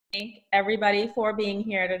Thank everybody for being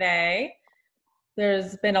here today.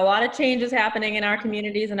 There's been a lot of changes happening in our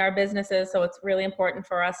communities and our businesses, so it's really important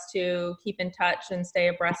for us to keep in touch and stay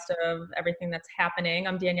abreast of everything that's happening.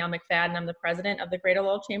 I'm Danielle McFadden. I'm the president of the Greater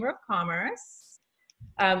Lowell Chamber of Commerce.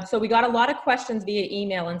 So we got a lot of questions via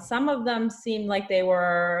email, and some of them seemed like they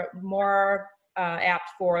were more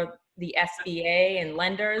apt for the SBA and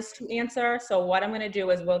lenders to answer. So what I'm going to do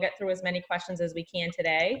is we'll get through as many questions as we can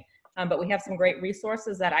today, but we have some great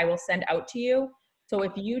resources that I will send out to you. So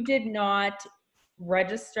if you did not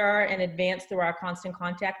register in advance through our constant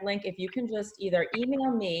contact link, if you can just either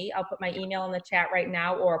email me, I'll put my email in the chat right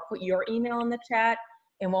now, or put your email in the chat,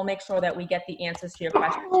 and we'll make sure that we get the answers to your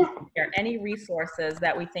questions. Share any resources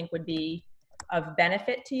that we think would be of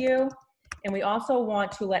benefit to you. And we also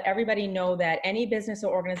want to let everybody know that any business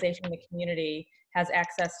or organization in the community has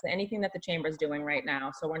access to anything that the chamber is doing right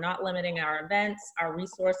now. So we're not limiting our events, our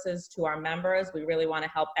resources to our members. We really want to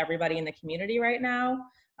help everybody in the community right now.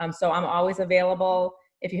 So I'm always available.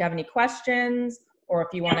 If you have any questions, or if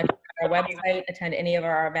you want to check our website, attend any of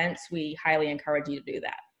our events, we highly encourage you to do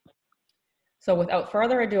that. So without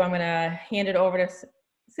further ado, I'm going to hand it over to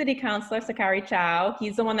City Councilor Sokhary Chau.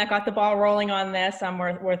 He's the one that got the ball rolling on this.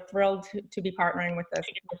 We're thrilled to be partnering with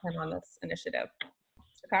him on this initiative.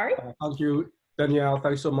 Sokhary? Thank you, Danielle.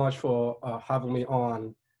 Thanks so much for having me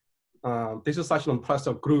on. This is such an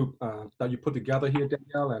impressive group that you put together here,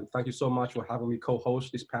 Danielle, and thank you so much for having me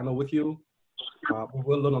co-host this panel with you. We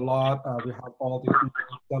will learn a lot. We have all the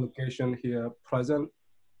delegation here present.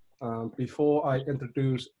 Before I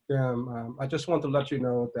introduce them, I just want to let you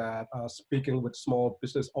know that speaking with small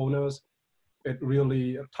business owners, it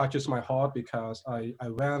really touches my heart because I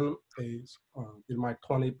ran in my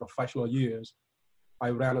 20 professional years, I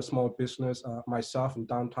ran a small business myself in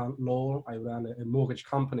downtown Lowell. I ran a mortgage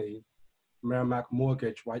company, Merrimack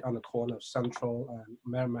Mortgage, right on the corner of Central and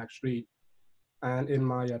Merrimack Street. And in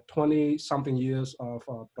my 20-something years of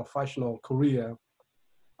professional career,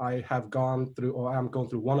 I have gone through, or I'm going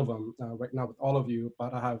through one of them right now with all of you,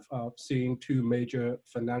 but I have seen two major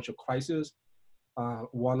financial crises.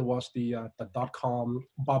 One was the dot-com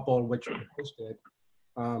bubble, which we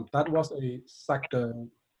hosted. That was a sector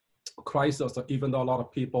crisis, even though a lot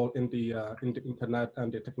of people in the internet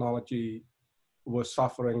and the technology were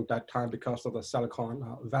suffering that time because of the Silicon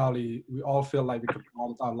Valley. We all feel like we could go on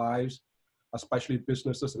with our lives, especially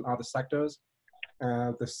businesses in other sectors.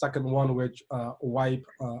 And the second one, which wiped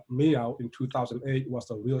me out in 2008, was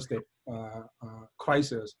the real estate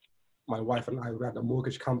crisis. My wife and I ran a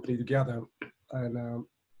mortgage company together, and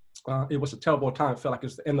it was a terrible time. It felt like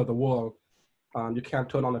it's the end of the world. You can't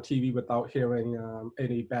turn on the TV without hearing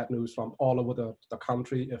any bad news from all over the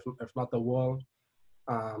country, if not the world.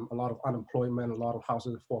 A lot of unemployment, a lot of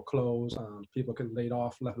houses foreclosed, people getting laid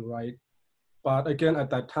off left and right. But again,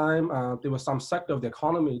 at that time, there was some sector of the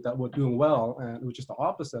economy that were doing well, and which is the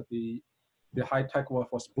opposite. The high-tech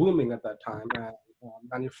work was booming at that time, and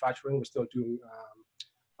manufacturing was still doing,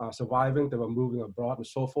 surviving. They were moving abroad and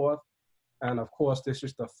so forth. And of course, this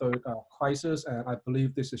is the third crisis, and I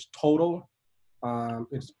believe this is total.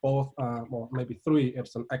 It's both, well, maybe three.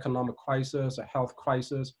 It's an economic crisis, a health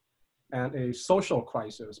crisis, and a social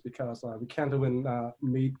crisis, because we can't even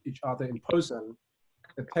meet each other in person.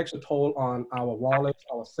 It takes a toll on our wallets,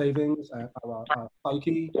 our savings, and our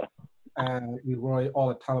psyche, and we worry all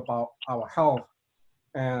the time about our health.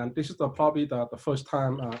 And this is probably the first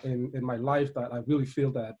time in my life that I really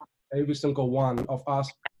feel that every single one of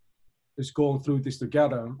us is going through this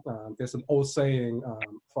together. There's an old saying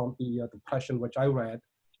from the Depression, which I read,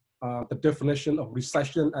 the definition of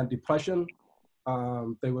recession and depression.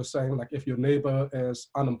 They were saying, like, if your neighbor is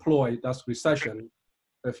unemployed, that's recession.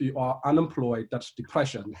 If you are unemployed, that's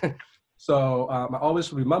depression. So I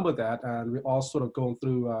always remember that, and we're all sort of going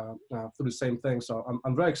through the same thing. So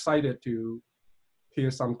I'm very excited to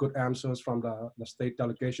hear some good answers from the state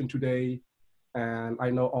delegation today. And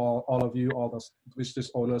I know all of you, all the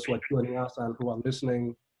business owners who are joining us and who are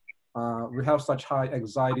listening, we have such high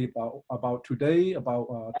anxiety about today,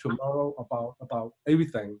 about tomorrow, about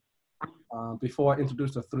everything. Before I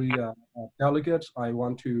introduce the three delegates, I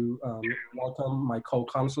want to welcome my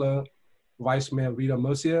co-councilor, Vice Mayor Rita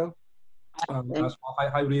Mercier.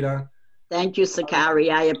 Hi, Rita. Thank you, Sokhary.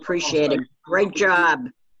 I appreciate it. Great job.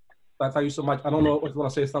 Thank you so much. I don't know if you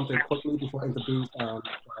want to say something quickly before I introduce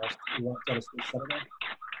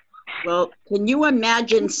Well, can you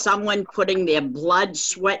imagine someone putting their blood,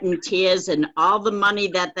 sweat, and tears and all the money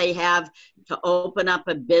that they have to open up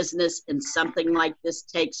a business and something like this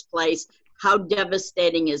takes place? How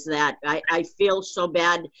devastating is that? I feel so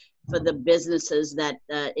bad for the businesses that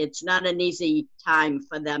it's not an easy time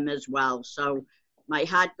for them as well. So My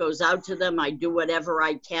heart goes out to them. I do whatever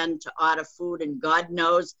I can to order food, and God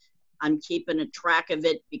knows I'm keeping a track of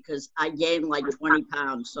it because I gained like 20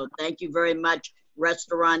 pounds. So thank you very much,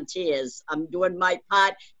 restaurateurs. I'm doing my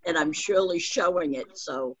part, and I'm surely showing it.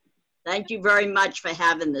 So thank you very much for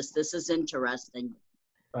having this. This is interesting.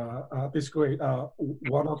 It's great.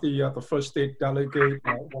 One of the first state delegate,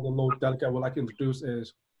 one of the Lowell delegate I would like to introduce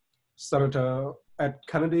is Senator Ed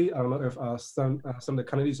Kennedy. I don't know if Senator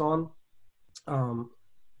Kennedy's on.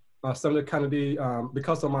 Senator Kennedy,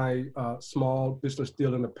 because of my small business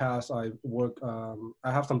deal in the past, I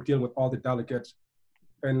have some deal with all the delegates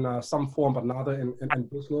in some form or another in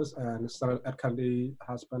business, and Senator Ed Kennedy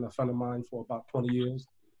has been a friend of mine for about 20 years.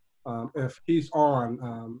 If he's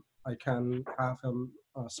on, I can have him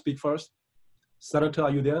speak first. Senator,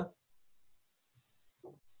 are you there?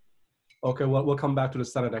 Okay, well, we'll come back to the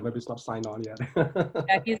senator. Maybe it's not signed on yet.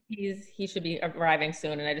 Yeah, he should be arriving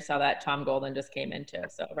soon, and I just saw that Tom Golden just came in too,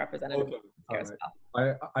 so Representative Okay. here as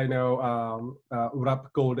well. I know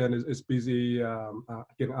Rep Golden is busy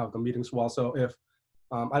getting out of the meetings as well. So if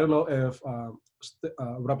I don't know if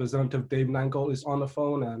Representative Dave Nangle is on the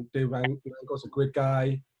phone, and Dave Nangle is a great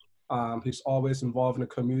guy. He's always involved in the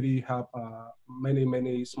community, help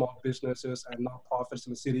many small businesses and nonprofits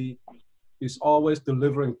in the city. He's always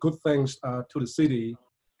delivering good things to the city.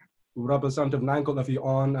 Representative Nangle, if you're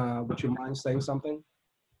on, would you mind saying something?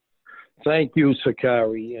 Thank you,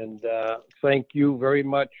 Sokhary, and thank you very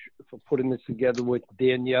much for putting this together with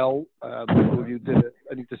Danielle. The two of you did it.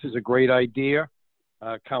 I think this is a great idea.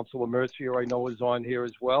 Councilor Mercier, I know, is on here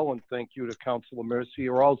as well, and thank you to Councilor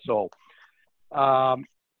Mercier also.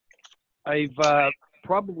 I've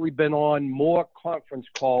probably been on more conference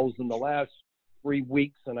calls in the last 3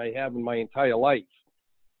 weeks than I have in my entire life.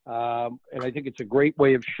 And I think it's a great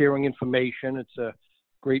way of sharing information. It's a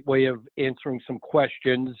great way of answering some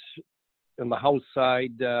questions. On the House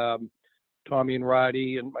side, Tommy and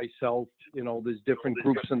Roddy and myself, you know, there's different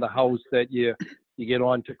groups in the House that you get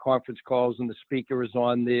on to conference calls, and the speaker is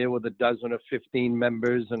on there with a dozen or 15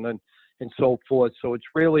 members and so forth. So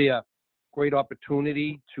it's really a great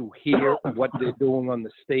opportunity to hear what they're doing on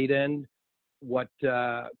the state end, what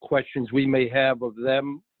questions we may have of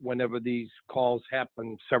them whenever these calls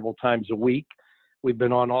happen several times a week. We've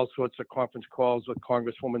been on all sorts of conference calls with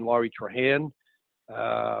Congresswoman Laurie Trahan.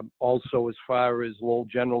 Also, as far as Lowell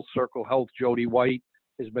General Circle Health, Jody White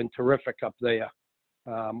has been terrific up there.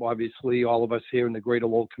 Obviously, all of us here in the greater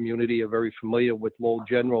Lowell community are very familiar with Lowell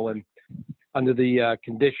General, and under the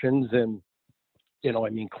conditions, and, you know,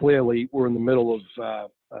 I mean, clearly we're in the middle of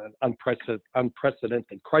an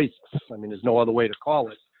unprecedented crisis. I mean, there's no other way to call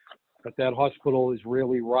it. But that hospital is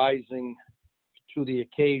really rising to the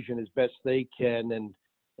occasion as best they can, and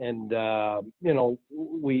you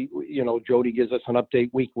know, Jody gives us an update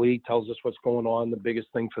weekly, tells us what's going on. The biggest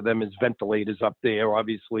thing for them is ventilators up there.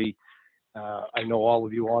 Obviously, I know all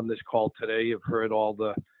of you on this call today have heard all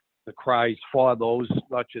the cries for those,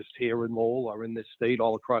 not just here in Lowell or in this state,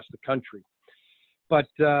 all across the country. But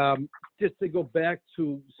just to go back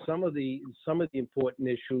to some of the important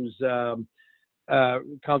issues,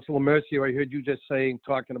 Councilor Mercier, I heard you just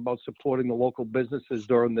talking about supporting the local businesses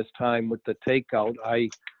during this time with the takeout.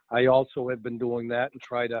 I also have been doing that and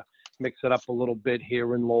try to mix it up a little bit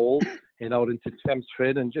here in Lowell and out into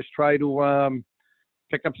Chelmsford, and just try to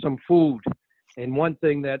pick up some food. And one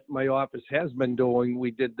thing that my office has been doing,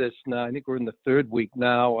 we did this now, I think we're in the 3rd week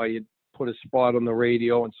now. I had put a spot on the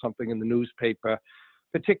radio and something in the newspaper,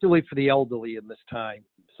 particularly for the elderly in this time.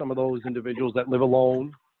 Some of those individuals that live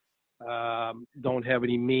alone, don't have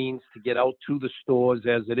any means to get out to the stores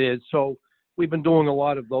as it is. So we've been doing a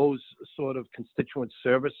lot of those sort of constituent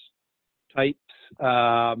service types.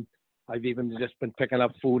 I've even just been picking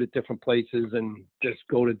up food at different places and just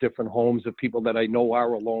go to different homes of people that I know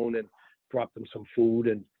are alone and drop them some food.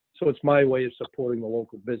 And so it's my way of supporting the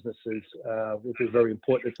local businesses, which is very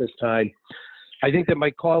important at this time. I think that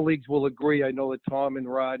my colleagues will agree. I know that Tom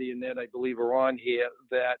and Roddy and Ned, I believe, are on here,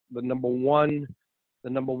 that the number one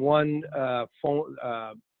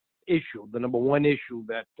issue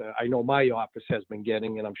that I know my office has been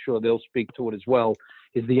getting, and I'm sure they'll speak to it as well,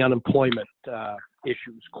 is the unemployment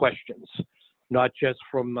issues, questions, not just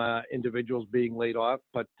from individuals being laid off,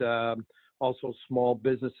 but also small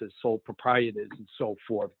businesses, sole proprietors and so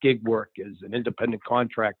forth, gig workers and independent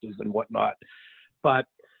contractors and whatnot. But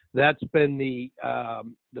that's been the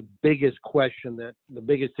biggest question, that the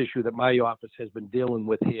biggest issue that my office has been dealing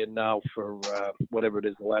with here now for whatever it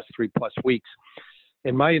is, the last 3+ weeks.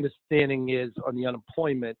 And my understanding is on the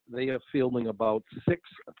unemployment, they are fielding about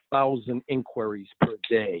 6,000 inquiries per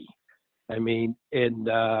day. I mean, and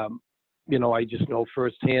I just know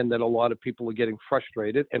firsthand that a lot of people are getting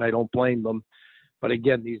frustrated, and I don't blame them. But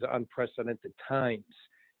again, these are unprecedented times,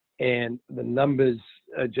 and the numbers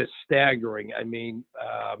are just staggering. I mean,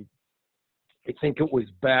 I think it was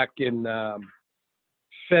back in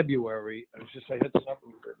February. I had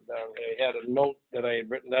something written down. I had a note that I had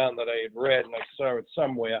written down that I had read, and I saw it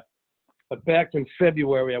somewhere. But back in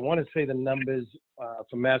February, I want to say the numbers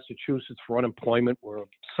for Massachusetts for unemployment were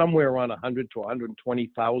somewhere around 100 to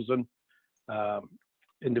 120,000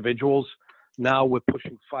 individuals. Now we're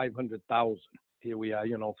pushing 500,000. Here we are,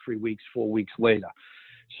 3 weeks, 4 weeks later.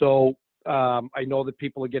 So I know that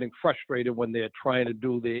people are getting frustrated when they're trying to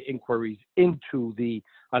do their inquiries into the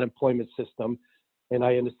unemployment system. And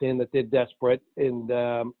I understand that they're desperate. And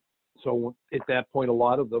so at that point, a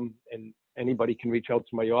lot of them, and anybody can reach out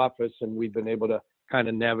to my office, and we've been able to kind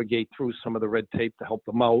of navigate through some of the red tape to help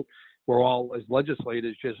them out. We're all, as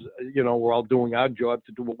legislators, just, we're all doing our job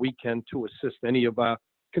to do what we can to assist any of our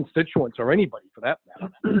constituents or anybody for that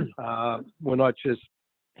matter. We're not just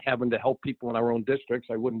having to help people in our own districts.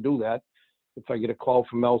 I wouldn't do that. If I get a call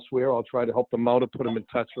from elsewhere, I'll try to help them out or put them in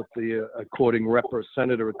touch with the according rep or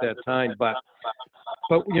senator at that time. But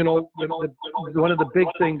one of the big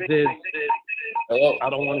things is, Hello. I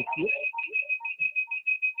don't want to.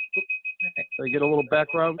 Did I get a little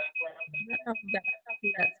background?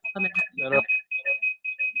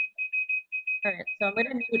 All right, so I'm going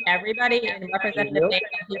to mute everybody, and Representative Nangle,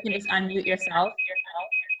 you can just unmute yourself.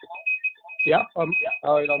 Yeah. All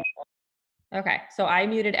right. Okay, so I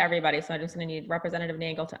muted everybody, so I'm just going to need Representative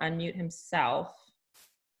Nangle to unmute himself.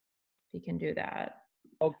 If he can do that.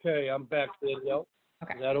 Okay, I'm back, Danielle.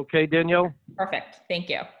 Okay. Is that okay, Danielle? Perfect. Thank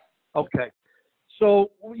you. Okay.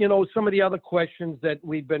 So, some of the other questions that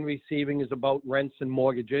we've been receiving is about rents and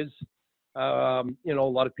mortgages. A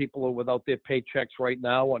lot of people are without their paychecks right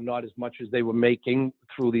now, or not as much as they were making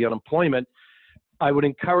through the unemployment. I would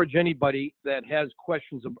encourage anybody that has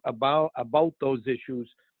questions about those issues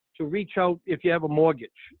to reach out. If you have a mortgage,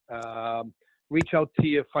 reach out to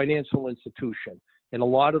your financial institution. And a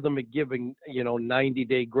lot of them are giving,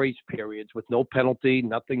 90-day grace periods with no penalty,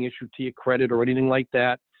 nothing issued to your credit or anything like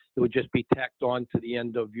that. It would just be tacked on to the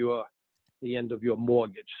end of your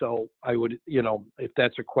mortgage. So I would, if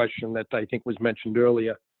that's a question that I think was mentioned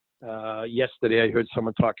earlier, yesterday, I heard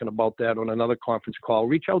someone talking about that on another conference call.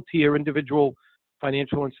 Reach out to your individual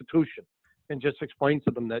financial institution and just explain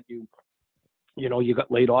to them that you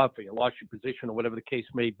got laid off or you lost your position or whatever the case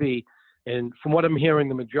may be. And from what I'm hearing,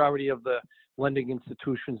 the majority of the lending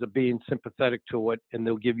institutions are being sympathetic to it, and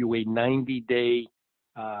they'll give you a 90-day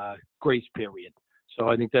grace period. So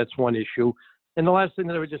I think that's one issue. And the last thing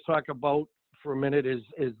that I would just talk about for a minute is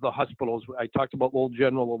the hospitals. I talked about Lowell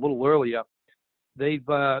General a little earlier. They've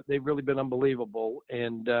really been unbelievable.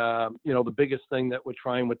 And, the biggest thing that we're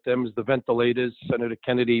trying with them is the ventilators. Senator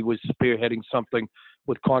Kennedy was spearheading something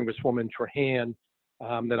with Congresswoman Trahan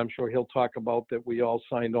that I'm sure he'll talk about, that we all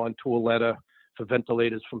signed on to a letter for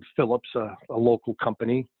ventilators from Philips, a local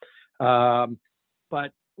company.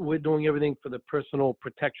 But we're doing everything for the personal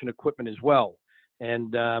protection equipment as well.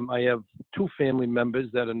 And I have two family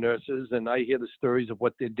members that are nurses, and I hear the stories of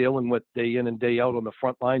what they're dealing with day in and day out on the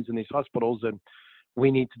front lines in these hospitals, and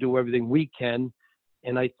we need to do everything we can.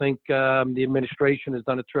 And I think the administration has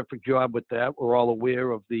done a terrific job with that. We're all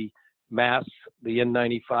aware of the masks, the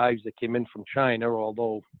N95s that came in from China,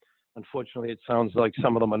 although unfortunately it sounds like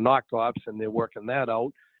some of them are knockoffs, and they're working that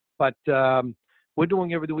out. But we're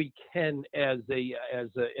doing everything we can as a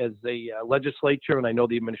legislature, and I know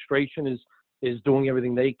the administration is doing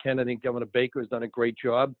everything they can. I think Governor Baker has done a great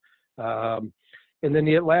job. And then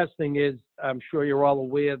the last thing is, I'm sure you're all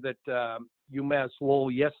aware that UMass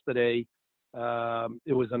Lowell yesterday,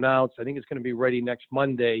 it was announced, I think it's going to be ready next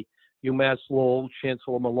Monday. UMass Lowell,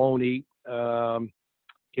 Chancellor Maloney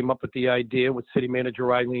came up with the idea with City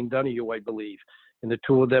Manager Eileen Donahue, I believe. And the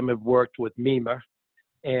two of them have worked with MEMA.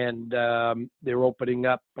 And they're opening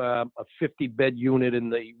up a 50-bed unit in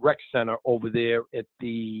the rec center over there at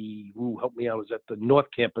the, help me out, is at the North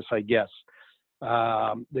Campus, I guess.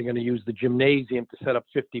 They're going to use the gymnasium to set up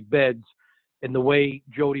 50 beds. And the way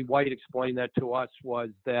Jody White explained that to us was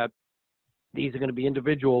that these are going to be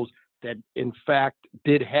individuals that, in fact,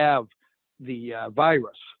 did have the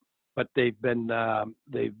virus, but they've been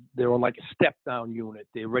they're on like a step-down unit.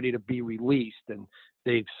 They're ready to be released, and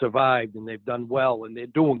they've survived, and they've done well, and they're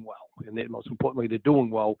doing well. And most importantly, they're doing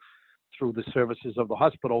well through the services of the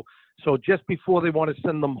hospital. So just before they want to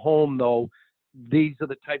send them home, though, these are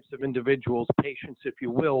the types of individuals, patients, if you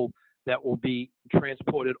will, that will be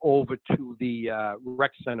transported over to the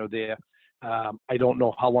rec center there. I don't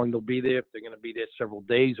know how long they'll be there, if they're going to be there several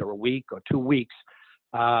days or a week or 2 weeks.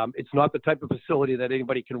 It's not the type of facility that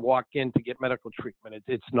anybody can walk in to get medical treatment.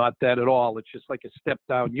 It's not that at all. It's just like a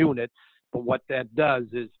step-down unit. But what that does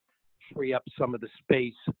is free up some of the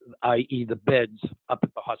space, i.e. the beds up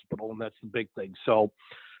at the hospital, and that's the big thing. So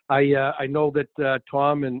I know that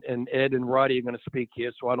Tom and Ed and Roddy are going to speak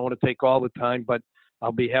here, so I don't want to take all the time, but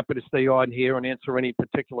I'll be happy to stay on here and answer any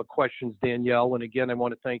particular questions, Danielle. And again, I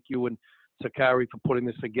want to thank you and Sokhary for putting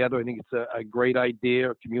this together. I think it's a great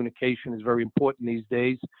idea. Communication is very important these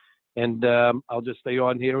days. And I'll just stay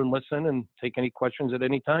on here and listen and take any questions at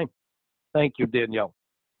any time. Thank you, Danielle.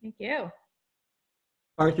 Thank you.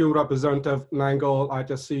 Thank you, Representative Nangle. I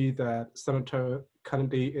just see that Senator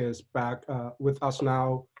Kennedy is back with us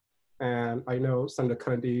now. And I know Senator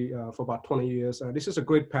Kennedy for about 20 years. This is a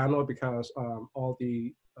great panel because all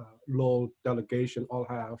the Lowell delegation all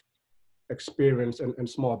have experience in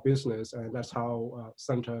small business. And that's how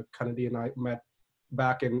Senator Kennedy and I met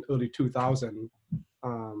back in early 2000.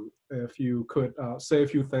 If you could say a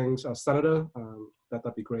few things, Senator,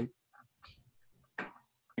 that'd be great.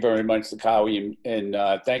 Very much, Sokhary, and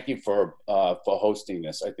thank you for hosting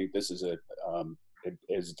this. I think this is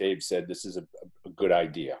as Dave said, this is a good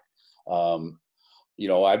idea. You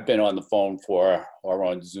know, I've been on the phone or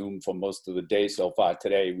on Zoom for most of the day so far.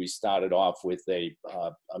 Today, we started off with a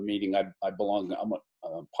meeting. I'm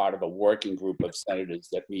part of a working group of senators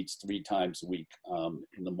that meets 3 times a week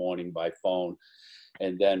in the morning by phone.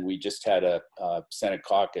 And then we just had a Senate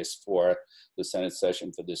caucus for the Senate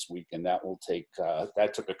session for this week, and that will take,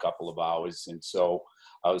 that took a couple of hours. And so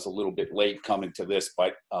I was a little bit late coming to this,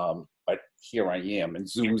 but here I am. And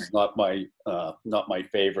Zoom's not my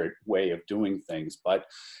favorite way of doing things. But,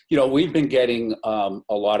 you know, we've been getting a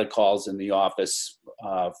lot of calls in the office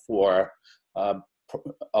for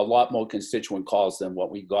a lot more constituent calls than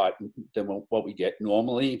what we get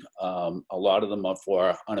normally. A lot of them are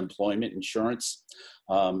for unemployment insurance.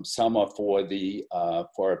 Some are for the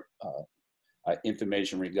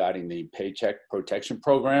information regarding the Paycheck Protection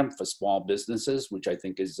Program for small businesses, which I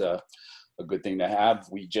think is a good thing to have.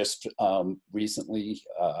 We just recently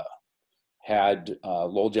had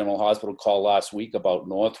Lowell General Hospital call last week about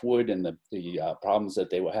Northwood and the problems that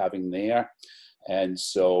they were having there. And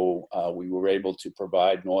so we were able to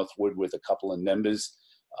provide Northwood with a couple of numbers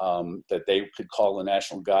that they could call the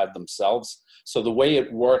National Guard themselves. So the way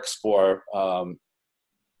it works for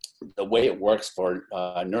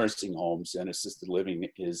nursing homes and assisted living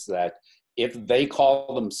is that if they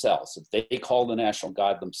call themselves, if they call the National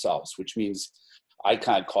Guard themselves, which means I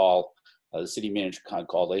can't call, the city manager can't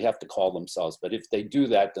call, they have to call themselves. But if they do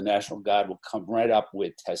that, the National Guard will come right up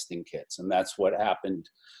with testing kits. And that's what happened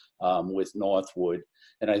with Northwood.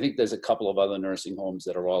 And I think there's a couple of other nursing homes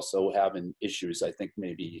that are also having issues. I think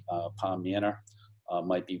maybe Palm Manor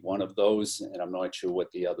might be one of those, and I'm not sure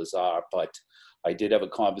what the others are. But I did have a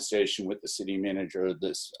conversation with the city manager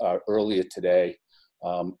earlier today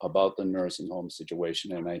about the nursing home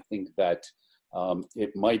situation. And I think that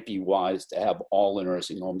it might be wise to have all the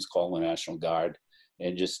nursing homes call the National Guard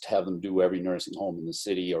and just have them do every nursing home in the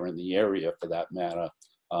city or in the area for that matter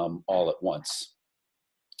all at once.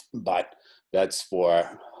 But that's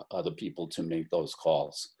for other people to make those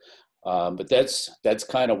calls. But that's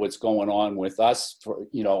kind of what's going on with us.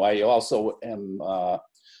 You know, I also am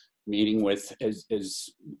meeting with, as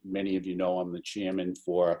many of you know, I'm the chairman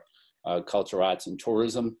for Culture, Arts, and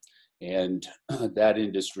Tourism. And that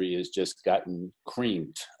industry has just gotten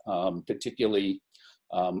creamed, particularly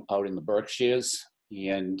out in the Berkshires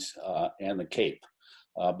and the Cape.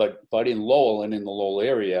 But in Lowell and in the Lowell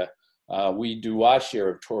area, we do our share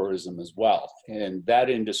of tourism as well. And that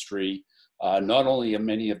industry, not only are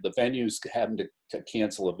many of the venues having to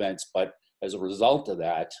cancel events, but as a result of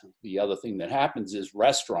that, the other thing that happens is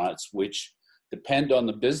restaurants, which depend on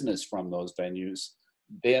the business from those venues,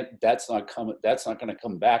 that's not going to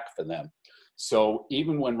come back for them. So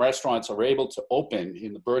even when restaurants are able to open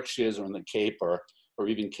in the Berkshires or in the Cape or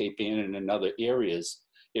even Cape Ann and other areas,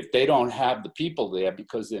 if they don't have the people there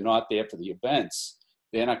because they're not there for the events,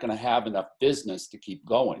 they're not going to have enough business to keep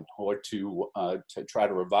going or to try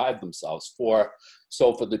to revive themselves.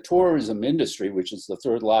 So for the tourism industry, which is the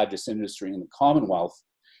 3rd largest industry in the Commonwealth,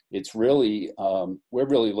 it's really, we're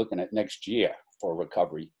really looking at next year for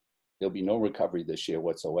recovery. There'll be no recovery this year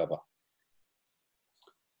whatsoever.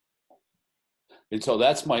 And so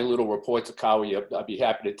that's my little report to Cowie. I'd be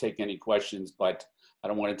happy to take any questions, but I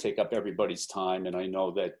don't want to take up everybody's time. And I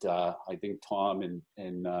know that I think Tom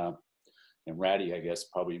and Ratty, I guess,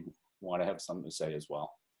 probably want to have something to say as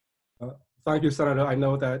well. Thank you, Senator. I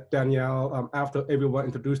know that Danielle, after everyone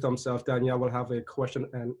introduced themselves, Danielle will have a question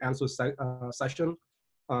and answer session.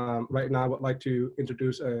 Right now, I would like to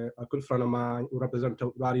introduce a good friend of mine,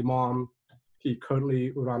 Representative Roddy Mom. He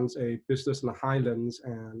currently runs a business in the Highlands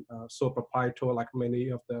and sole proprietor, like many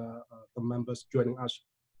of the members joining us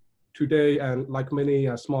today. And like many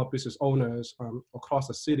small business owners across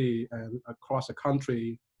the city and across the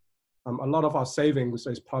country, a lot of our savings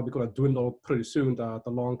is probably going to dwindle pretty soon the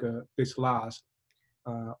longer this lasts.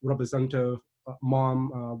 Representative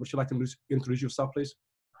Mom, would you like to introduce yourself, please?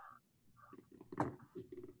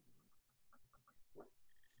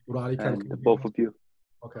 Roddy, and both of you.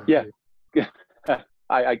 Okay. Yeah,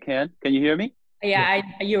 I can. Can you hear me? Yeah,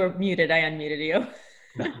 you were muted. I unmuted you.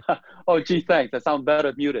 Oh, gee, thanks. I sound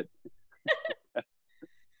better muted.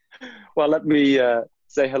 Well, let me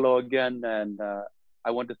say hello again, and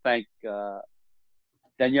I want to thank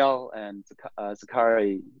Danielle and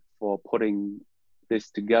Sokhary for putting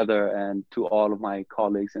this together, and to all of my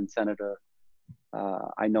colleagues and Senator.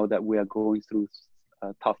 I know that we are going through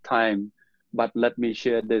a tough time, but let me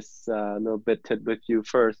share this little bit with you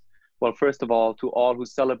first. Well, first of all, to all who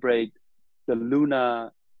celebrate the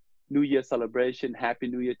Lunar New Year celebration, Happy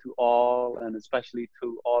New Year to all, and especially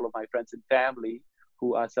to all of my friends and family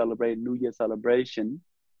who are celebrating New Year celebration.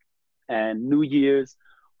 And New Year's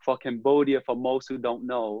for Cambodia, for most who don't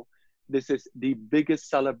know, this is the biggest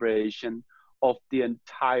celebration of the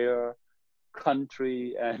entire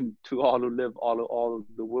country, and to all who live all over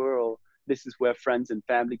the world. This is where friends and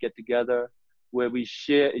family get together, where we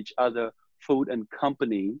share each other food and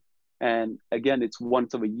company. And again, it's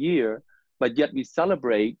once a year, but yet we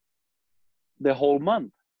celebrate the whole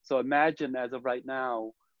month. So imagine, as of right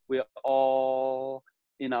now, we're all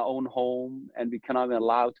in our own home and we cannot be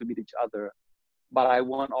allowed to meet each other. But I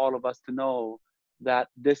want all of us to know that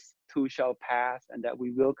this too shall pass, and that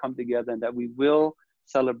we will come together, and that we will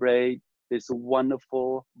celebrate this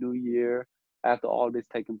wonderful new year after all this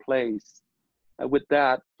taking place. With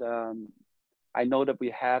that, I know that we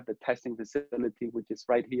have the testing facility, which is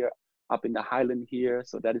right here up in the Highland here.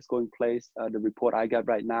 So that is going place. The report I got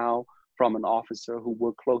right now from an officer who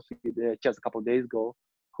worked closely there just a couple of days ago,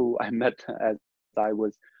 who I met as I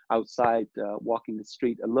was outside walking the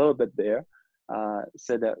street a little bit there,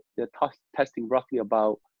 said that they're testing roughly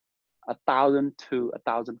about 1,000 to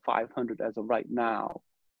 1,500 as of right now.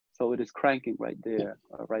 So it is cranking right there,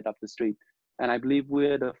 right up the street. And I believe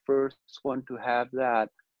we're the first one to have that,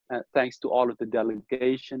 thanks to all of the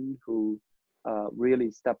delegation who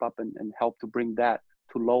really step up and help to bring that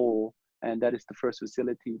to Lowell. And that is the first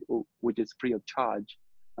facility which is free of charge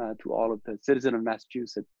to all of the citizens of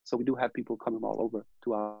Massachusetts. So we do have people coming all over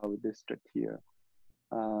to our district here.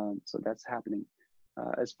 So that's happening.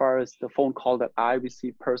 As far as the phone call that I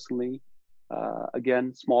received personally,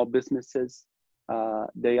 again, small businesses,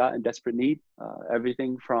 they are in desperate need.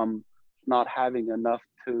 Everything from not having enough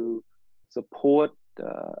to support,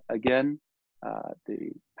 again,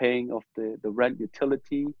 the paying of the rent,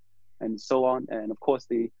 utility, and so on. And of course,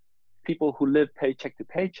 the people who live paycheck to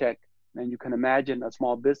paycheck, and you can imagine a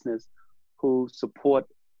small business who support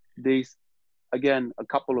these, again, a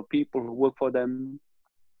couple of people who work for them,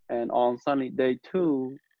 and on suddenly they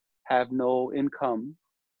too have no income,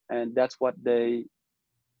 and that's what they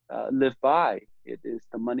live by. It is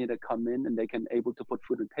the money that come in, and they can able to put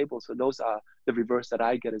food on the table. So those are the reverse that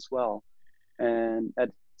I get as well. And at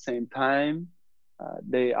the same time,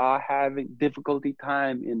 they are having difficulty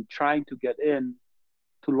time in trying to get in,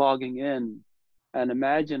 to logging in. And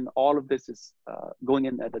imagine all of this is going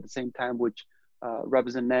in at the same time, which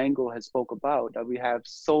Representative Nangle has spoke about, that we have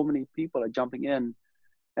so many people are jumping in.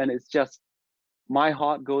 And it's just, my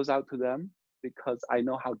heart goes out to them, because I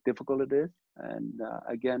know how difficult it is. And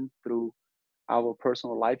again, through our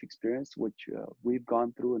personal life experience, which we've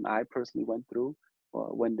gone through and I personally went through,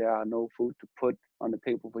 when there are no food to put on the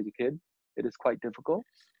table for your kid, it is quite difficult.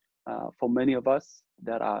 For many of us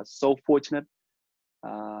that are so fortunate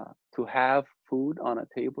to have food on a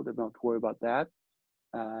table, they don't have to worry about that.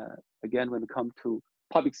 Again, when it comes to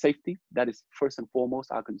public safety, that is first and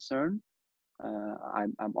foremost our concern.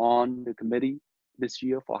 I'm on the committee this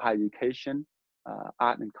year for higher education,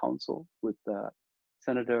 art and council, with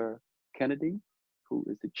Senator Kennedy, who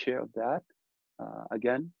is the chair of that.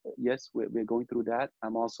 Again, yes, we're going through that.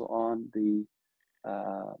 I'm also on the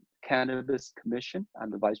Cannabis Commission.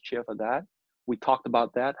 I'm the vice chair for that. We talked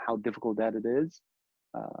about that, how difficult that it is.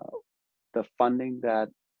 The funding that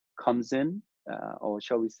comes in, or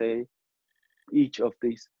shall we say, each of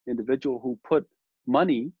these individuals who put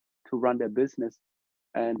money to run their business.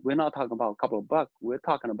 And we're not talking about a couple of bucks. We're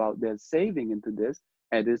talking about their saving into this.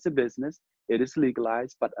 And it is a business. It is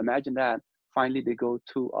legalized. But imagine that finally they go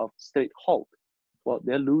to a state halt. Well,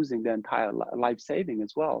 they're losing their entire life saving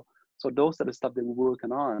as well. So those are the stuff that we're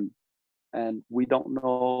working on. And we don't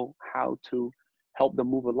know how to help them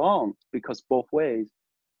move along, because both ways,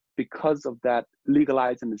 because of that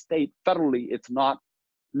legalized in the state, federally it's not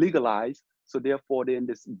legalized. So therefore they're in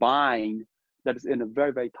this bind that is in a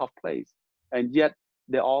very, very tough place. And yet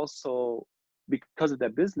they're also, because of their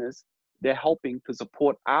business, they're helping to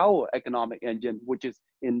support our economic engine, which is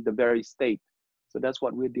in the very state. So that's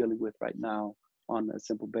what we're dealing with right now on a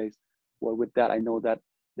simple base. Well, with that, I know that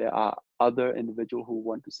there are other individuals who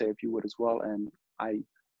want to say a few words as well, and I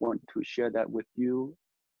want to share that with you.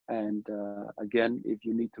 And again, if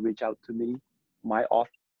you need to reach out to me, my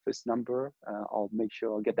office number, I'll make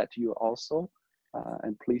sure I'll get that to you also.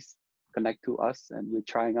 And please connect to us, and we're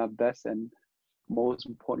trying our best. And most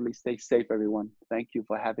importantly, stay safe, everyone. Thank you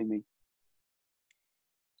for having me.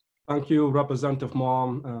 Thank you, Representative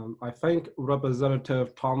Mom. I think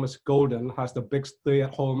Representative Thomas Golden has the big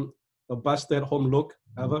stay-at-home, the best stay-at-home look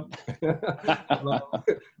ever.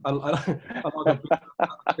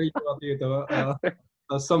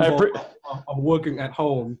 Some of working at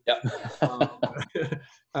home. Yep.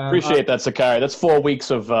 Appreciate that, Sokhary. That's 4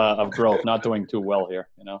 weeks of growth. Not doing too well here,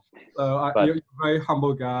 you know. You're a very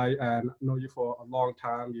humble guy, and I know you for a long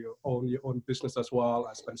time. You own your own business as well.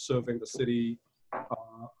 I've been serving the city,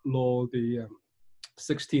 Lowell, the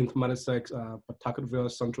 16th, Middlesex,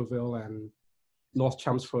 Pawtucketville, Centralville, and North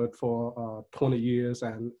Chelmsford for 20 years.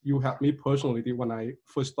 And you helped me personally when I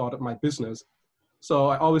first started my business. So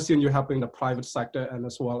I always seen you helping the private sector and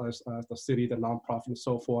as well as the city, the nonprofit, and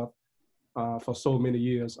so forth for so many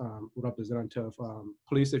years. Representative,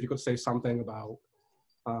 please, if you could say something about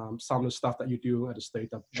some of the stuff that you do at the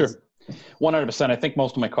state. Sure, 100%. I think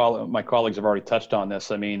most of my colleagues have already touched on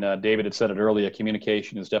this. I mean, David had said it earlier,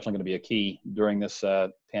 communication is definitely going to be a key during this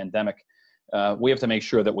pandemic. We have to make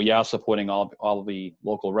sure that we are supporting all of the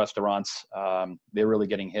local restaurants. They're really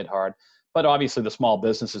getting hit hard. But obviously the small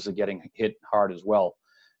businesses are getting hit hard as well.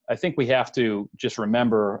 I think we have to just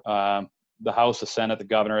remember the House, the Senate, the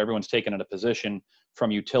governor, everyone's taken a position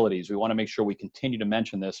from utilities. We want to make sure we continue to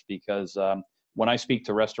mention this, because when I speak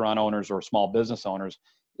to restaurant owners or small business owners,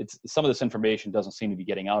 some of this information doesn't seem to be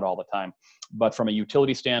getting out all the time. But from a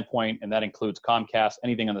utility standpoint, and that includes Comcast,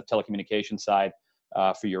 anything on the telecommunication side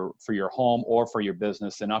for your home or for your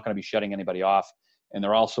business, they're not going to be shutting anybody off. And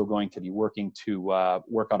they're also going to be working to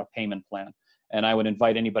work on a payment plan. And I would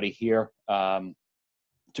invite anybody here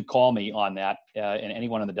to call me on that, and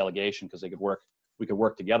anyone in the delegation, because we could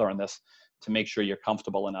work together on this to make sure you're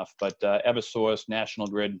comfortable enough. But Eversource, National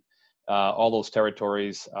Grid, all those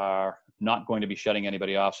territories are not going to be shutting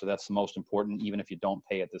anybody off. So that's the most important, even if you don't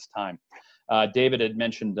pay at this time. David had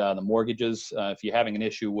mentioned the mortgages. If you're having an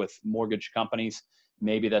issue with mortgage companies,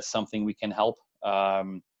 maybe that's something we can help.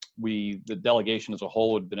 The delegation as a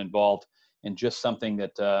whole had been involved in just something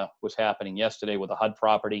that was happening yesterday with a HUD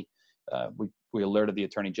property. We alerted the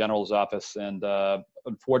Attorney General's office, and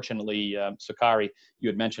unfortunately, Sokhary, you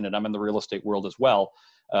had mentioned it, I'm in the real estate world as well.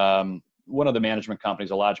 One of the management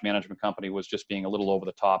companies, a large management company, was just being a little over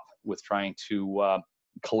the top with trying to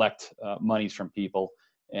collect monies from people,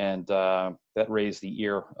 and that raised the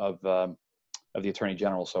ear of the Attorney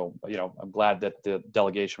General. So, you know, I'm glad that the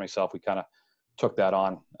delegation, myself, we kind of took that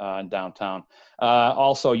on in downtown.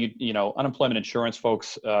 Also, you know, unemployment insurance,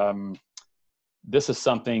 folks. This is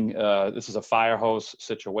something. This is a fire hose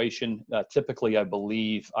situation. Typically, I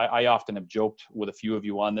believe I often have joked with a few of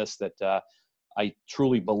you on this that I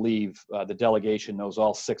truly believe the delegation knows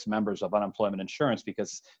all 6 members of unemployment insurance,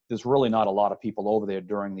 because there's really not a lot of people over there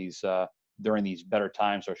during these better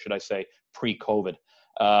times, or should I say pre-COVID.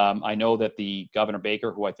 I know that the Governor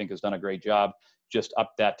Baker, who I think has done a great job, just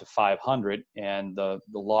upped that to 500, and the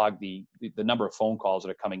number of phone calls that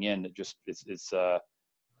are coming in,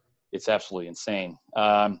 it's absolutely insane.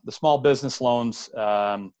 The small business loans,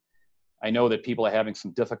 I know that people are having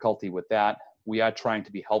some difficulty with that. We are trying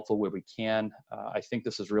to be helpful where we can. I think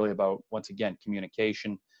this is really about, once again,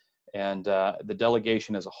 communication, and the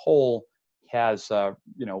delegation as a whole has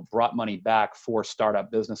brought money back for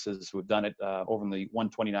startup businesses. We've done it over in the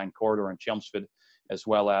 129 corridor in Chelmsford, as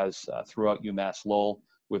well as throughout UMass Lowell.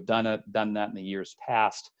 We've done that in the years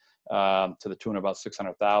past to the tune of about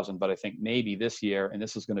 600,000. But I think maybe this year, and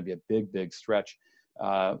this is going to be a big stretch,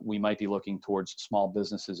 we might be looking towards small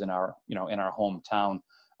businesses in our hometown.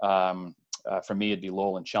 For me, it'd be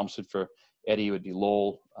Lowell and Chelmsford. For Eddie, it would be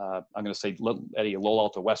Lowell. I'm going to say Eddie, Lowell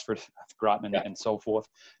out to Westford, Groton, and so forth.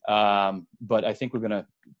 But I think we're going to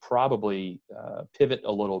probably pivot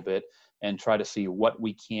a little bit and try to see what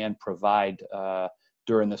we can provide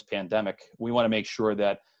during this pandemic. We want to make sure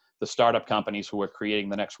that the startup companies who are creating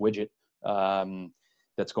the next widget,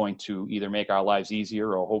 that's going to either make our lives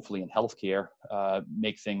easier or hopefully in healthcare,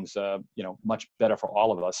 make things, much better for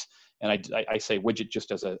all of us. And I say widget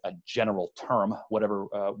just as a general term, whatever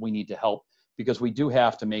we need to help, because we do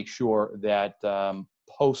have to make sure that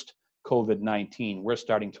post COVID-19, we're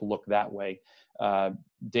starting to look that way.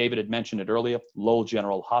 David had mentioned it earlier, Lowell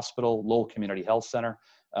General Hospital, Lowell Community Health Center,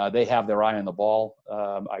 they have their eye on the ball.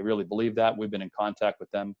 I really believe that. We've been in contact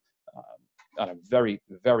with them on a very,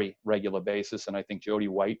 very regular basis. And I think Jody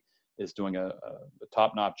White is doing a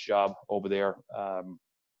top-notch job over there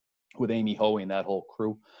with Amy Hoey and that whole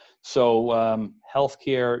crew. So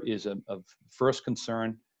healthcare is of first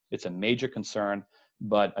concern. It's a major concern.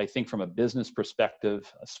 But I think from a business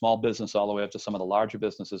perspective, a small business all the way up to some of the larger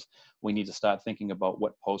businesses, we need to start thinking about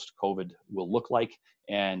what post-COVID will look like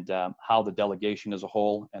and how the delegation as a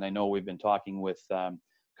whole, and I know we've been talking with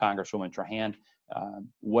Congresswoman Trahan,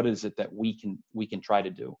 what is it that we can try to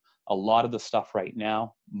do? A lot of the stuff right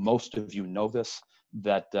now, most of you know this,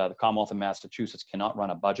 that the Commonwealth of Massachusetts cannot run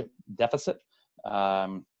a budget deficit.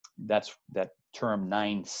 That's that term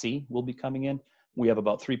 9C will be coming in. We have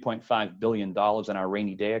about $3.5 billion in our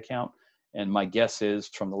rainy day account. And my guess is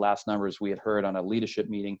from the last numbers we had heard on a leadership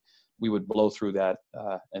meeting, we would blow through that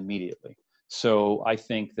immediately. So I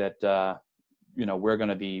think that, we're going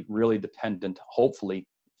to be really dependent, hopefully,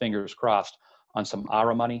 fingers crossed, on some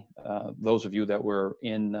ARA money. Those of you that were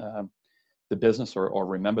in the business or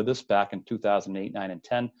remember this back in 2008, 9, and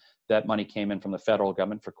 10, that money came in from the federal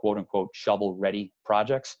government for quote unquote shovel ready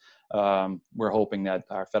projects. We're hoping that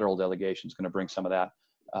our federal delegation is going to bring some of that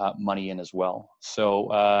money in as well.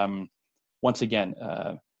 So once again,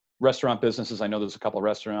 restaurant businesses, I know there's a couple of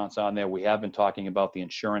restaurants on there. We have been talking about the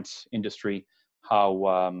insurance industry,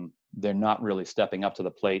 how they're not really stepping up to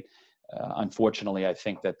the plate. Unfortunately, I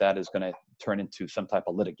think that is going to turn into some type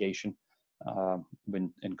of litigation.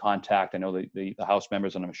 Been in contact. I know the House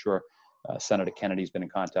members, and I'm sure Senator Kennedy's been in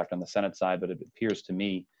contact on the Senate side, but it appears to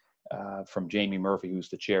me from Jamie Murphy, who's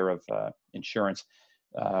the chair of insurance,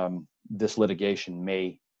 this litigation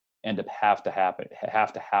may end up have to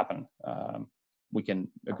happen. We can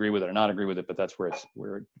agree with it or not agree with it, but that's where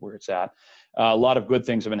it's at. A lot of good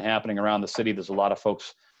things have been happening around the city. There's a lot of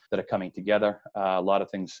folks that are coming together. A lot of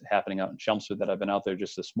things happening out in Chelmsford that I've been out there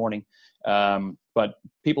just this morning. But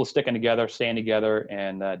people sticking together, staying together.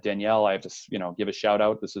 And Danielle, I have to give a shout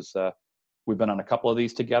out. This is we've been on a couple of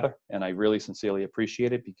these together, and I really sincerely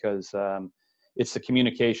appreciate it because it's the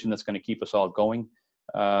communication that's going to keep us all going.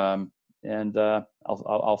 And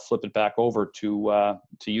I'll flip it back over to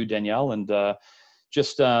you, Danielle, and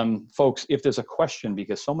just folks, if there's a question,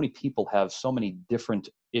 because so many people have so many different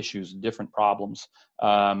issues, different problems,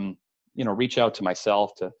 reach out to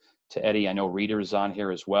myself, to Eddie. I know Rita is on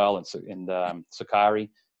here as well, and Sokhary,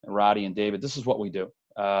 and Roddy, and David. This is what we do.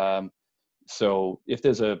 So if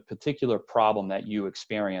there's a particular problem that you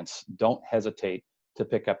experience, don't hesitate to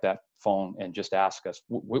pick up that phone and just ask us.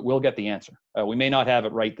 We'll get the answer. We may not have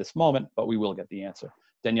it right this moment, but we will get the answer.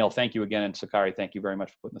 Danielle, thank you again. And Sokhary, thank you very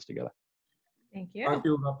much for putting this together. Thank you. Thank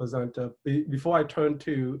you, Representative. Before I turn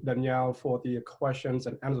to Danielle for the questions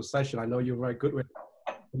and answer session, I know you're very good with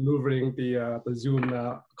maneuvering the Zoom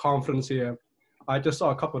conference here. I just saw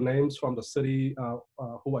a couple of names from the city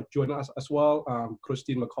who are joining us as well.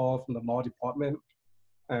 Christine McCall from the Law Department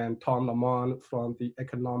and Tom Lamont from the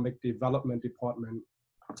Economic Development Department.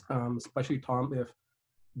 Especially Tom, if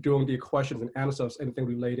during the questions and answers, anything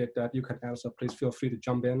related that you can answer, please feel free to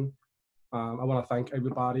jump in. I want to thank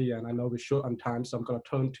everybody, and I know we're short on time, so I'm going to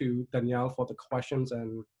turn to Danielle for the questions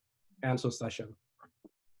and answer session.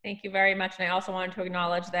 Thank you very much. And I also wanted to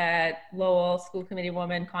acknowledge that Lowell School Committee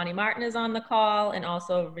woman Connie Martin is on the call, and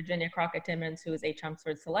also Virginia Crockett-Timmons, who is a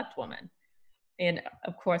Chelmsford Select Woman. And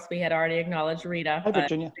of course, we had already acknowledged Rita. Hi,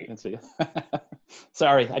 Virginia. I didn't see you.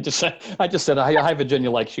 Sorry, I just said hi, Virginia,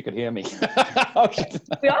 like she could hear me. Okay.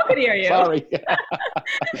 We all could hear you. Sorry.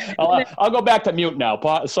 I'll go back to mute now.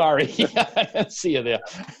 Sorry. See you there.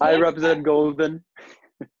 I represent Golden.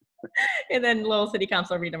 And then Lowell City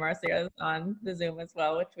Councilor Rita Marcia is on the Zoom as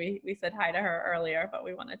well, which we said hi to her earlier, but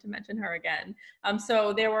we wanted to mention her again.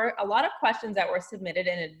 So there were a lot of questions that were submitted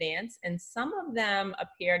in advance, and some of them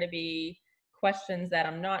appear to be questions that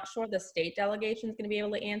I'm not sure the state delegation is going to be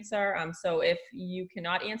able to answer. So if you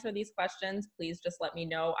cannot answer these questions, please just let me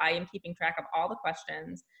know. I am keeping track of all the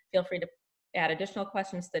questions. Feel free to add additional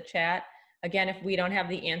questions to the chat. Again, if we don't have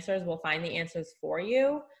the answers, we'll find the answers for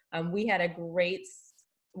you. We had a great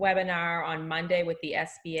webinar on Monday with the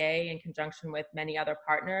SBA in conjunction with many other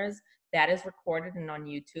partners. That is recorded and on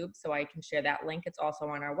YouTube, so I can share that link. It's also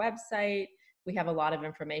on our website. We have a lot of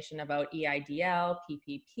information about EIDL,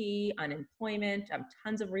 PPP, unemployment,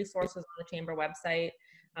 tons of resources on the Chamber website.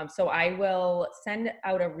 So I will send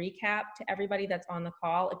out a recap to everybody that's on the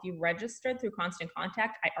call. If you registered through Constant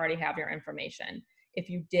Contact, I already have your information. If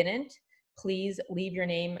you didn't, please leave your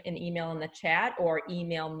name and email in the chat or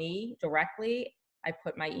email me directly. I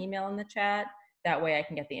put my email in the chat. That way I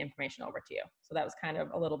can get the information over to you. So that was kind of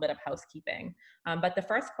a little bit of housekeeping. But the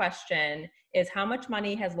first question is, how much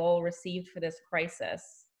money has Lowell received for this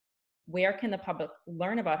crisis? Where can the public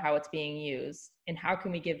learn about how it's being used? And how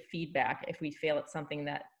can we give feedback if we feel it's something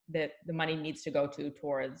that the money needs to go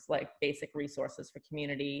towards like basic resources for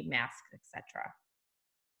community, masks, etc.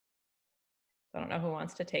 I don't know who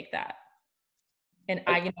wants to take that. And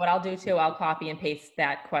you know what I'll do too, I'll copy and paste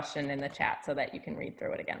that question in the chat so that you can read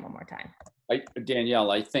through it again one more time.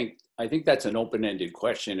 Danielle, I think that's an open-ended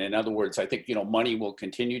question. In other words, I think, money will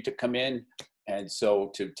continue to come in. And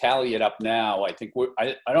so to tally it up now, I think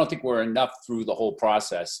I don't think we're enough through the whole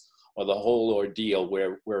process or the whole ordeal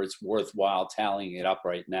where it's worthwhile tallying it up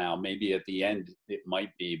right now. Maybe at the end it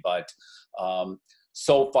might be, but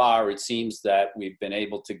so far it seems that we've been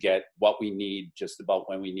able to get what we need just about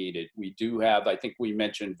when we need it. We do have, I think we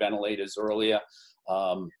mentioned ventilators earlier.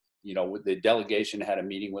 The delegation had a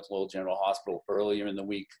meeting with Lowell General Hospital earlier in the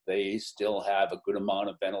week. They still have a good amount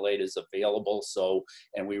of ventilators available. So,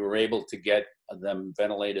 and we were able to get them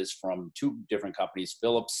ventilators from 2 different companies.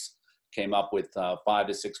 Philips came up with 5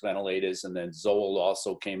 to 6 ventilators, and then Zoll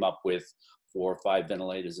also came up with 4 or 5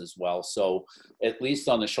 ventilators as well. So at least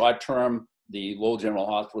on the short term, the Lowell General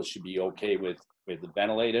Hospital should be okay with the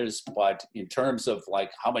ventilators. But in terms of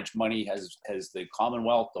like how much money has the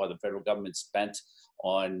Commonwealth or the federal government spent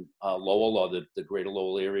on Lowell or the greater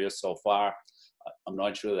Lowell area so far, I'm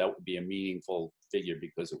not sure that would be a meaningful figure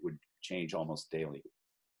because it would change almost daily.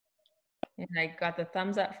 And I got the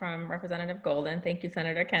thumbs up from Representative Golden. Thank you,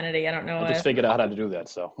 Senator Kennedy. I don't know. I just figured out how to do that,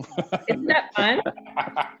 so. Isn't that fun?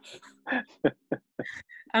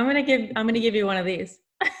 I'm gonna give you one of these.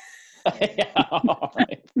 Yeah, all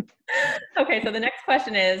right. Okay, so the next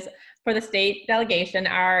question is, for the state delegation,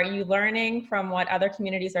 are you learning from what other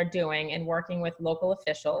communities are doing and working with local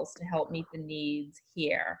officials to help meet the needs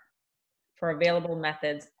here for available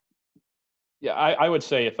methods? Yeah, I would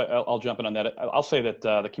say, I'll jump in on that. I'll say that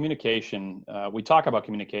the communication, we talk about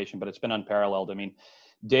communication, but it's been unparalleled. I mean,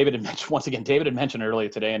 David had mentioned earlier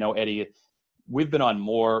today, I know Eddie, we've been on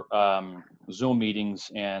more Zoom meetings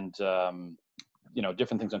and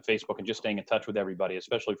different things on Facebook and just staying in touch with everybody,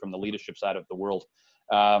 especially from the leadership side of the world,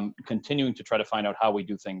 continuing to try to find out how we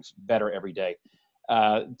do things better every day.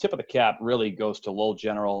 Tip of the cap really goes to Lowell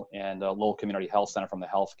General and Lowell Community Health Center from the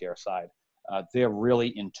healthcare side. They're really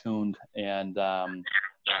in tuned, and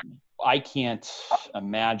I can't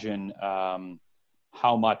imagine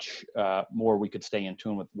how much more we could stay in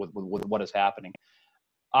tune with what is happening.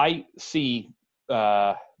 I see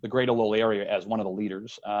the greater Lowell area as one of the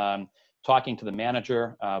leaders. Talking to the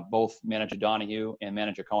manager, both Manager Donahue and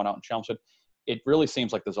Manager Cohen out in Chelmsford, it really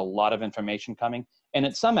seems like there's a lot of information coming. And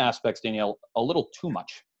in some aspects, Danielle, a little too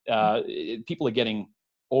much. People are getting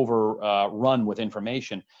overrun with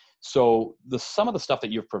information. So some of the stuff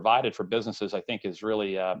that you've provided for businesses, I think, is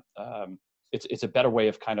really, it's a better way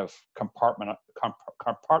of kind of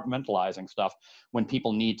compartmentalizing stuff when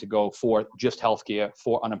people need to go for just healthcare,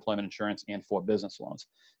 for unemployment insurance, and for business loans.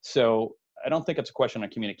 So I don't think it's a question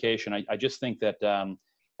of communication. I just think that,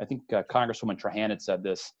 I think Congresswoman Trahan had said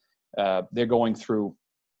this, they're going through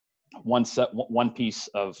one piece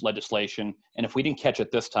of legislation, and if we didn't catch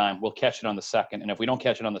it this time, we'll catch it on the second, and if we don't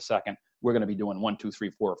catch it on the second, we're going to be doing 1, 2,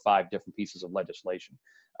 3, 4, or 5 different pieces of legislation.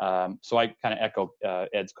 So I kind of echo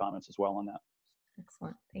Ed's comments as well on that.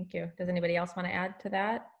 Excellent, thank you. Does anybody else want to add to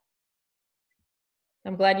that?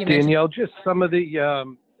 I'm glad you mentioned. Danielle, just some of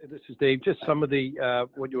the, this is Dave, just some of the,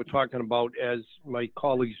 what you were talking about, as my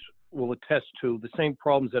colleagues will attest to, the same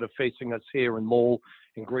problems that are facing us here in Lowell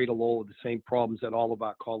and Greater Lowell are the same problems that all of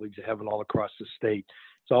our colleagues are having all across the state.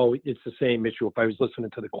 So it's the same issue. If I was listening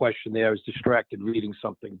to the question there, I was distracted reading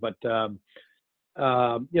something, but it's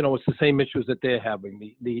the same issues that they're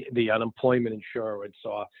having, the unemployment insurance,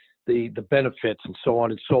 or the benefits and so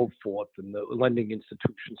on and so forth, and the lending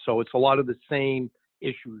institutions. So it's a lot of the same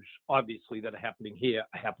issues, obviously, that are happening here,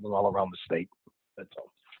 are happening all around the state. That's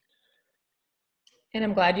all. And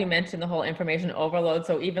I'm glad you mentioned the whole information overload.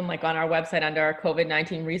 So even like on our website under our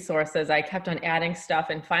COVID-19 resources, I kept on adding stuff.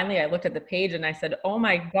 And finally I looked at the page and I said, oh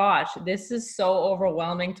my gosh, this is so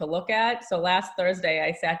overwhelming to look at. So last Thursday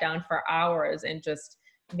I sat down for hours and just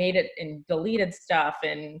made it and deleted stuff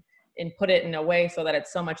and and put it in a way so that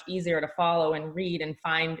it's so much easier to follow and read and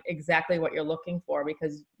find exactly what you're looking for,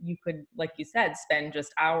 because you could, like you said, spend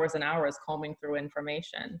just hours and hours combing through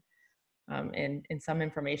information. And some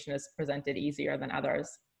information is presented easier than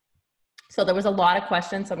others. So there was a lot of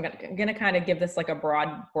questions. So I'm gonna kind of give this like a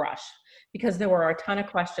broad brush, because there were a ton of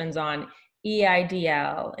questions on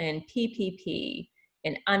EIDL and PPP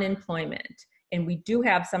and unemployment. And we do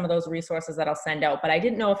have some of those resources that I'll send out, but I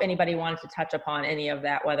didn't know if anybody wanted to touch upon any of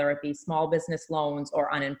that, whether it be small business loans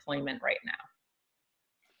or unemployment right now.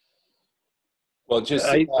 Well, just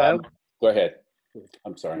go ahead.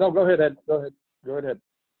 I'm sorry. No, go ahead, Ed. Go ahead.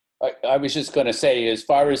 I was just going to say, as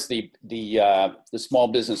far as the small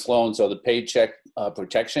business loans or the paycheck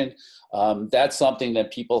protection, that's something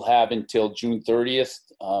that people have until June 30th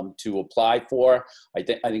to apply for. I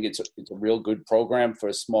think it's a real good program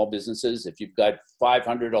for small businesses. If you've got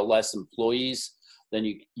 500 or less employees, then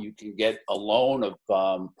you can get a loan of,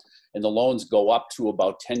 and the loans go up to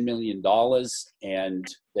about $10 million, and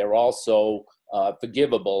they're also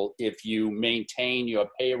forgivable if you maintain your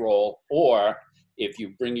payroll or if you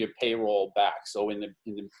bring your payroll back. So in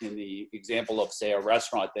the example of, say, a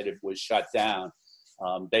restaurant that it was shut down,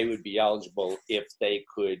 they would be eligible if they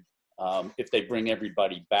could, if they bring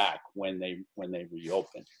everybody back when they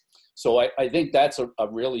reopen. So I think that's a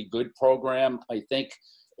really good program. I think,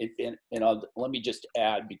 let me just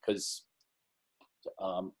add, because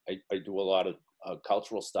I do a lot of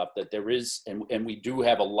cultural stuff, that there is, and we do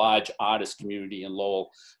have a large artist community in Lowell,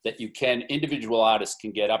 that individual artists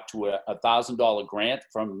can get up to a $1,000 grant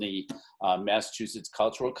from the Massachusetts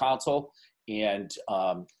Cultural Council, and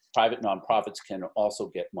private nonprofits can also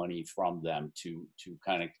get money from them to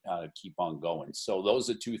kind of keep on going. So those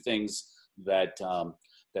are two things that are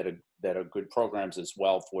good programs as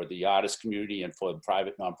well for the artist community and for the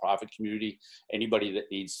private nonprofit community. Anybody that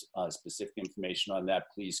needs specific information on that,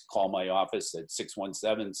 please call my office at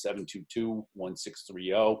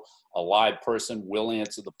 617-722-1630. A live person will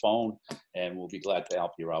answer the phone, and we'll be glad to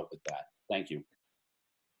help you out with that. Thank you.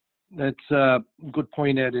 That's a good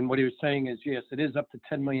point, Ed. And what he was saying is, yes, it is up to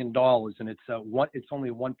 $10 million, and it's only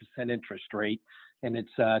a 1% interest rate, and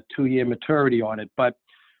it's a 2-year maturity on it. But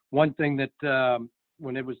one thing that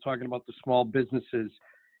when Ed was talking about the small businesses,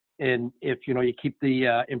 and if you keep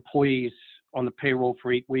the employees on the payroll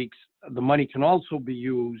for 8 weeks, the money can also be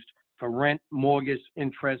used for rent, mortgage,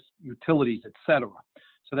 interest, utilities, etc.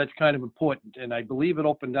 So that's kind of important. And I believe it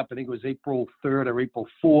opened up, I think it was April 3rd or April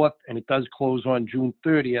 4th, and it does close on June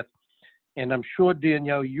 30th. And I'm sure,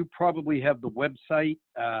 Danielle, you probably have the website,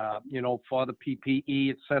 for the PPE,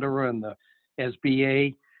 et cetera, and the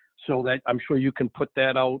SBA, so that I'm sure you can put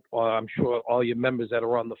that out, or I'm sure all your members that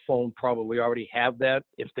are on the phone probably already have that.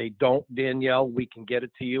 If they don't, Danielle, we can get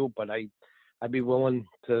it to you, but I'd be willing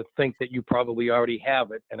to think that you probably already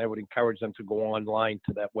have it, and I would encourage them to go online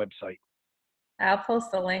to that website. I'll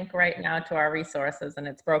post a link right now to our resources, and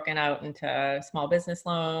it's broken out into small business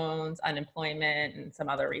loans, unemployment, and some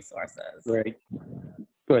other resources. Great.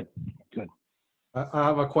 Good. I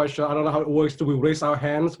have a question. I don't know how it works. Do we raise our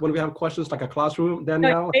hands when we have questions, like a classroom,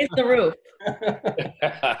 Danielle? No, raise the roof.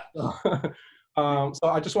 So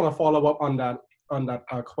I just want to follow up on that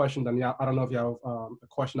question, Danielle. I don't know if you have a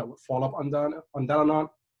question that would follow up on that or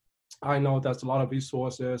not. I know there's a lot of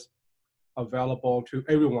resources available to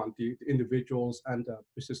everyone, the individuals and the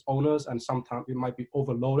business owners, and sometimes it might be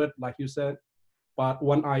overloaded, like you said. But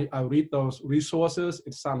when I read those resources,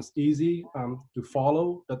 it sounds easy to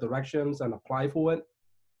follow the directions and apply for it.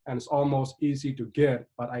 And it's almost easy to get,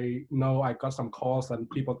 but I know I got some calls and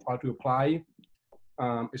people try to apply.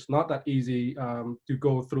 It's not that easy to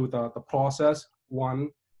go through the process,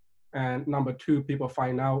 one. And number two, people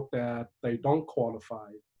find out that they don't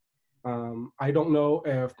qualify. I don't know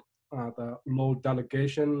if the Lowell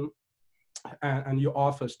delegation and your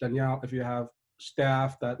office, Danielle, if you have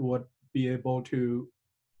staff that would be able to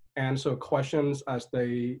answer questions as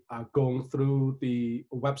they are going through the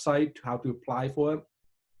website, how to apply for it.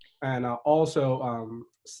 And also,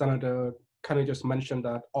 Senator Kennedy just mentioned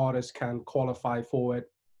that artists can qualify for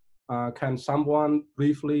it. Can someone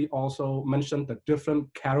briefly also mention the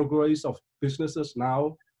different categories of businesses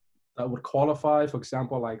now that would qualify? For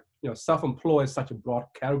example, like, self-employed is such a broad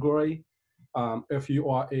category. If you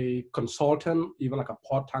are a consultant, even like a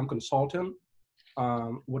part-time consultant,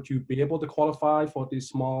 would you be able to qualify for these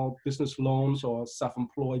small business loans or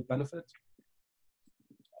self-employed benefits?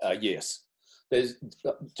 Yes. There's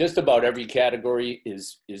just about every category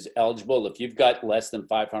is eligible. If you've got less than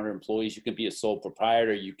 500 employees, you can be a sole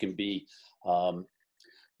proprietor. You can be,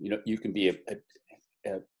 you can be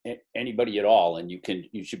anybody at all, and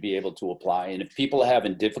you should be able to apply. And if people are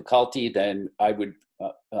having difficulty, then I would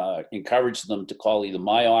encourage them to call either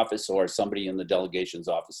my office or somebody in the delegation's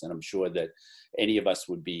office, and I'm sure that any of us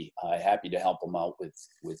would be happy to help them out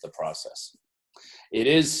with the process. It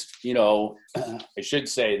is, you know, I should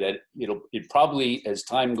say that it probably, as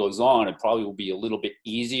time goes on, it probably will be a little bit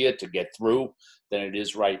easier to get through than it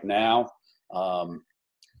is right now.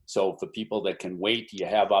 So for people that can wait, you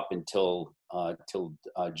have up until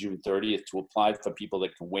June 30th to apply. For people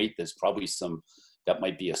that can wait, there's probably that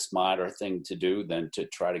might be a smarter thing to do than to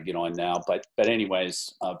try to get on now. But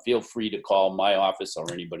anyways, feel free to call my office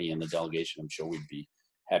or anybody in the delegation. I'm sure we'd be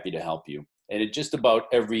happy to help you. And it just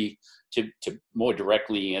about to more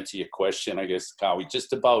directly answer your question, I guess, Cowie,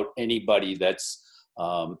 just about anybody that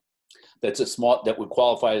would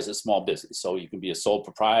qualify as a small business. So you can be a sole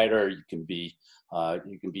proprietor, you can be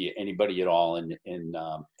anybody at all, and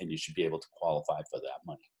you should be able to qualify for that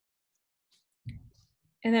money.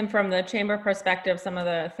 And then from the chamber perspective, some of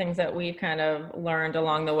the things that we've kind of learned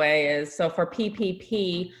along the way is, so for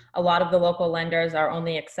PPP, a lot of the local lenders are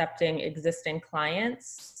only accepting existing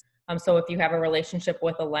clients. So if you have a relationship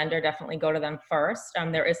with a lender, definitely go to them first.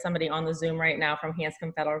 There is somebody on the Zoom right now from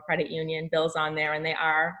Hanscom Federal Credit Union. Bill's on there, and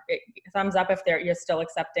thumbs up if you're still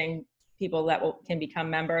accepting people that can become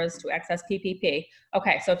members to access PPP.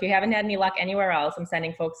 Okay, so if you haven't had any luck anywhere else, I'm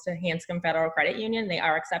sending folks to Hanscom Federal Credit Union. They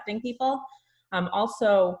are accepting people.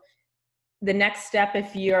 Also, the next step,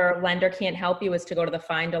 if your lender can't help you, is to go to the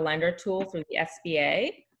Find a Lender tool through the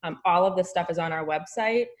SBA. All of this stuff is on our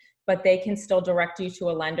website, but they can still direct you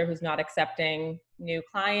to a lender who's not accepting new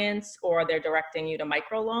clients, or they're directing you to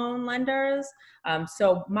microloan lenders.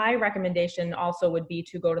 So my recommendation also would be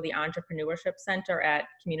to go to the Entrepreneurship Center at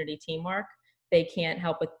Community Teamwork. They can't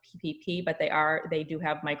help with PPP, but they do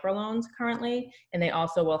have microloans currently, and they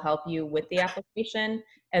also will help you with the application,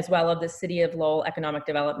 as well as the City of Lowell Economic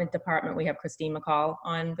Development Department. We have Christine McCall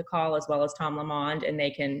on the call, as well as Tom Lamond, and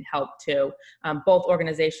they can help too. Both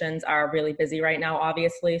organizations are really busy right now,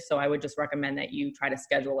 obviously, so I would just recommend that you try to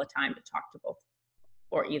schedule a time to talk to both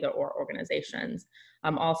or either organizations.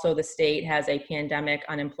 Also, the state has a pandemic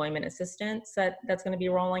unemployment assistance that's going to be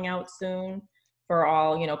rolling out soon for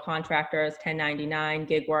all, contractors, 1099,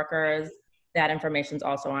 gig workers. That information is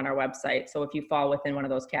also on our website. So if you fall within one of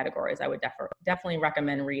those categories, I would definitely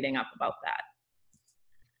recommend reading up about that.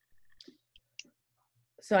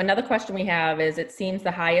 So another question we have is, it seems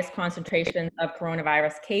the highest concentration of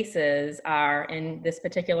coronavirus cases are in this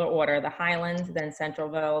particular order: the Highlands, then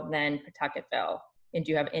Centralville, then Pawtucketville. And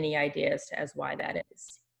do you have any ideas as why that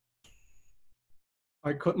is?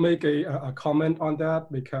 I could make a comment on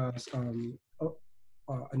that, because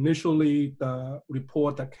initially the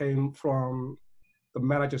report that came from the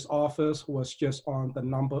manager's office was just on the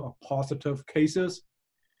number of positive cases.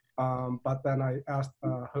 But then I asked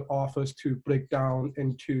her office to break down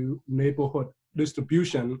into neighborhood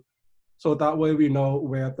distribution, so that way we know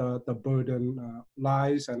where the burden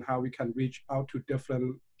lies and how we can reach out to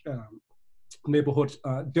different neighborhoods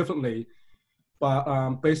differently.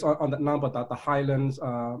 But based on that number, that the Highlands,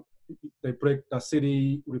 the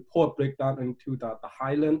city report breakdown into the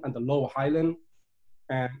Highland and the Lower Highland.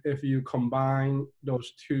 And if you combine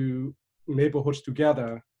those two neighborhoods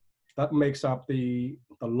together, that makes up the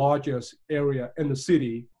largest area in the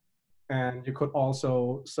city. And you could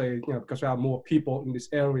also say, because we have more people in this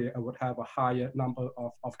area, it would have a higher number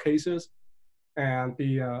of cases. And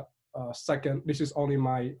the second, this is only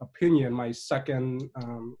my opinion, my second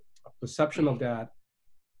perception of that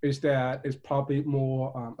is that it's probably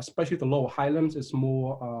more, especially the Lower Highlands, is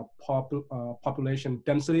more population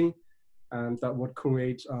density, and that would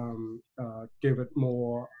create, give it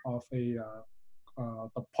more of a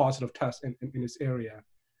positive test in this area.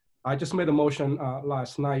 I just made a motion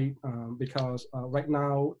last night because right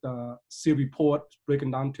now the city report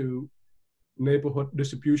breaking down to neighborhood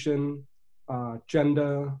distribution,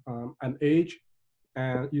 gender, and age.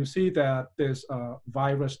 And you see that this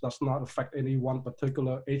virus does not affect any one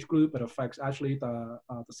particular age group. It affects actually the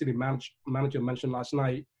city manager mentioned last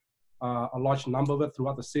night, a large number of it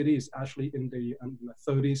throughout the city is actually in the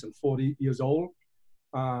 30s and 40 years old.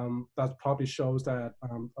 That probably shows that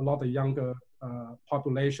a lot of the younger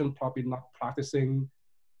population probably not practicing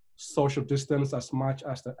social distance as much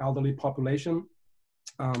as the elderly population.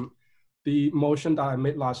 The motion that I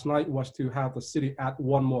made last night was to have the city add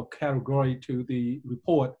one more category to the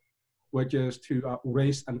report, which is to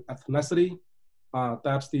race and ethnicity.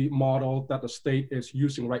 That's the model that the state is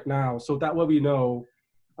using right now. So that way we know,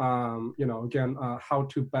 again, how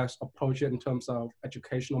to best approach it in terms of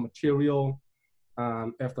educational material,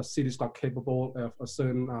 If the city is not capable, if a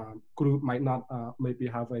certain group might not maybe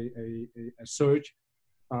have a surge,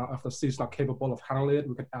 if the city is not capable of handling it,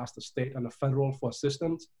 we can ask the state and the federal for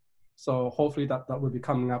assistance. So hopefully that will be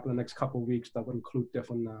coming up in the next couple of weeks. That will include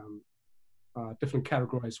different different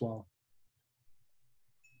categories as well.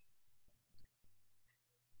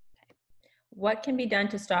 What can be done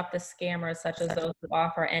to stop the scammers, such as those who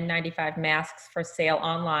offer N95 masks for sale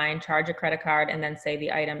online, charge a credit card, and then say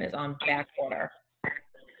the item is on back order?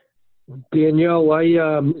 Danielle,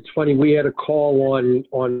 it's funny, we had a call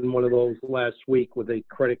on one of those last week with a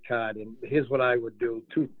credit card, and here's what I would do.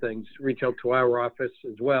 Two things: reach out to our office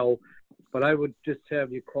as well, but I would just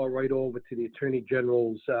have you call right over to the Attorney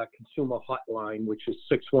General's consumer hotline, which is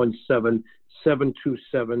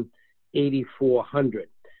 617-727-8400.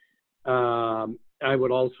 I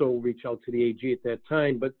would also reach out to the AG at that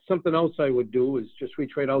time, but something else I would do is just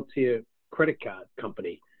reach right out to your credit card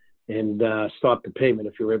company and stop the payment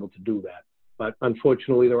if you're able to do that. But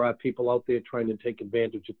unfortunately, there are people out there trying to take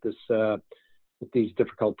advantage of this at these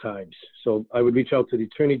difficult times. So I would reach out to the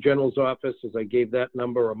Attorney General's office, as I gave that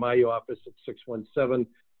number, or my office at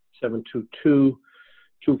 617-722-2522.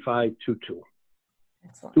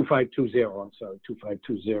 Excellent. 2520, I'm sorry,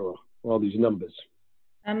 2520, all these numbers.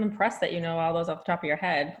 I'm impressed that you know all those off the top of your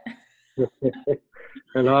head.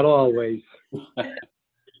 And not always.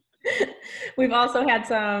 We've also had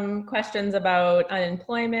some questions about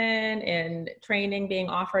unemployment and training being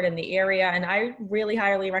offered in the area. And I really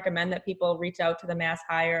highly recommend that people reach out to the Mass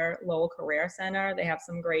Hire Lowell Career Center. They have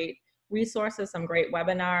some great resources, some great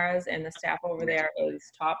webinars, and the staff over there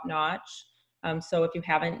is top notch. So if you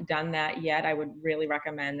haven't done that yet, I would really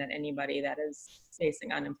recommend that anybody that is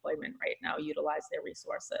facing unemployment right now utilize their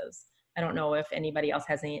resources. I don't know if anybody else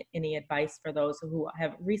has any advice for those who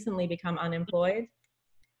have recently become unemployed.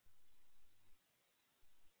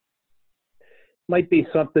 Might be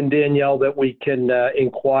something, Danielle, that we can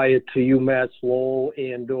inquire to UMass Lowell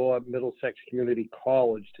and or Middlesex Community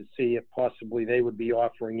College to see if possibly they would be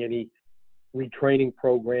offering any retraining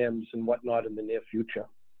programs and whatnot in the near future.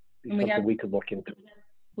 Be something we could look into.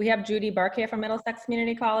 We have Judy Burke here from Middlesex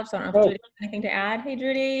Community College. So I don't know if Judy has anything to add. Hey,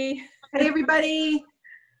 Judy. Hey, everybody.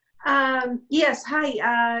 Yes,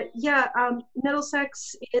 hi.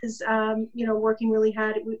 Middlesex is, working really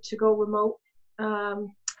hard to go remote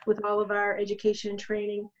with all of our education and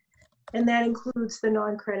training, and that includes the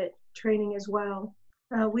non-credit training as well.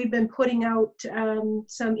 We've been putting out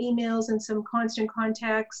some emails and some constant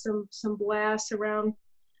contacts, some blasts around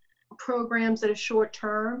programs that are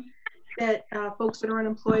short-term that folks that are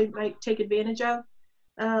unemployed might take advantage of.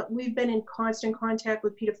 We've been in constant contact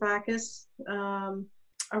with Peter Farkas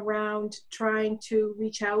around trying to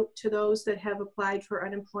reach out to those that have applied for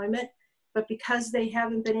unemployment, but because they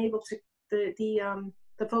haven't been able to,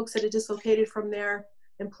 the folks that are dislocated from their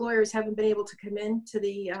employers haven't been able to come in to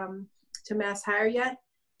the to Mass Hire yet.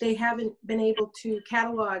 They haven't been able to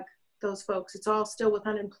catalog those folks. It's all still with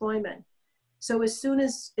unemployment. So as soon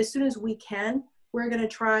as we can, we're going to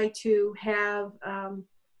try to have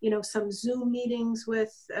some Zoom meetings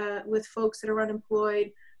with folks that are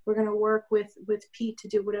unemployed. We're going to work with Pete to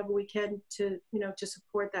do whatever we can to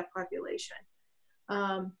support that population.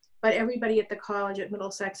 But everybody at the college at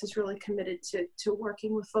Middlesex is really committed to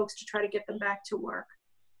working with folks to try to get them back to work.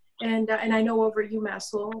 And I know over at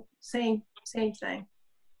UMass Lowell, same thing.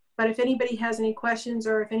 But if anybody has any questions,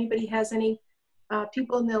 or if anybody has any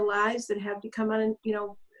people in their lives that have become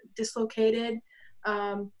dislocated,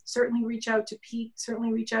 certainly reach out to Pete,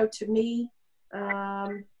 certainly reach out to me.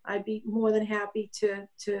 I'd be more than happy to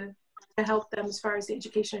help them as far as the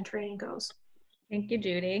education and training goes. Thank you,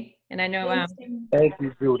 Judy. And I know Thank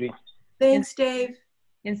you, Judy. Thanks, Dave.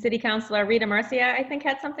 And City Councilor Rita Murcia, I think,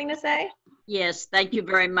 had something to say. Yes, thank you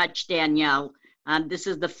very much, Danielle. This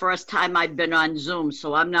is the first time I've been on Zoom,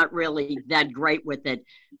 so I'm not really that great with it.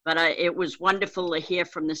 But it was wonderful to hear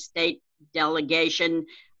from the state delegation.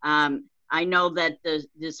 I know that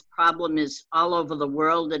this problem is all over the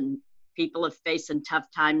world, and people are facing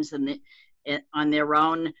tough times on their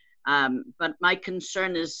own. But my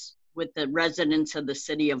concern is with the residents of the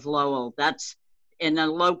city of Lowell. And the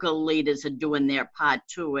local leaders are doing their part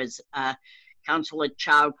too, as Councilor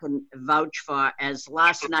Chau can vouch for. As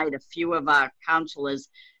last night, a few of our councilors,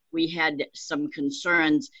 we had some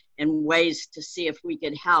concerns and ways to see if we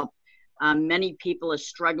could help. Many people are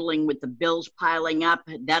struggling with the bills piling up.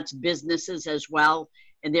 That's businesses as well,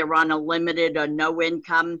 and they're on a limited or no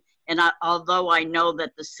income. And although I know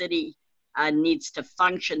that the city needs to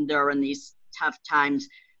function during these tough times,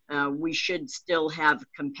 we should still have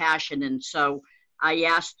compassion. And so I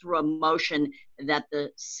asked through a motion that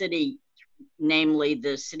the city namely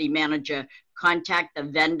the city manager, contact the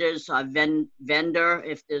vendors or vendor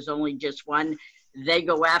if there's only just one. They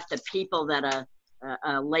go after people that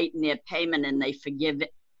are late in their payment, and they forgive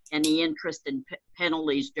any interest and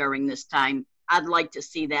penalties during this time. I'd like to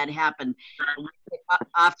see that happen.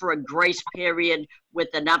 Offer a grace period with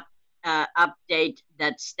an update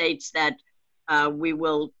that states that we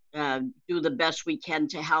will do the best we can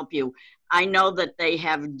to help you. I know that they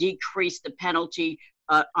have decreased the penalty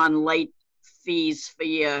on late fees for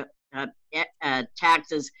your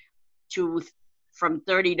taxes from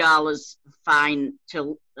 $30 fine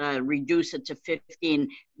to reduce it to $15.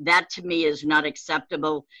 That to me is not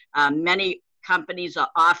acceptable. Many companies are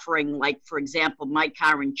offering, like for example, my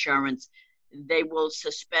car insurance, they will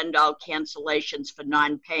suspend all cancellations for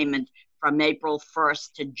non-payment from April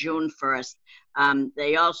 1st to June 1st.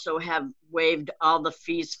 They also have waived all the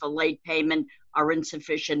fees for late payment or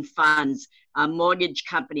insufficient funds. Mortgage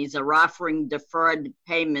companies are offering deferred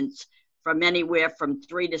payments from anywhere from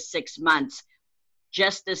 3 to 6 months,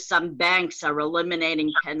 just as some banks are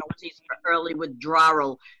eliminating penalties for early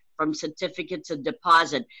withdrawal from certificates of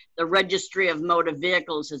deposit. The Registry of Motor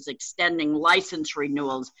Vehicles is extending license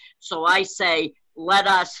renewals. So I say, let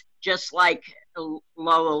us, just like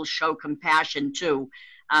Lowell, show compassion too.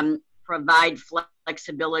 Provide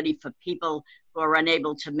flexibility for people who are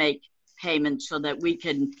unable to make payments so that we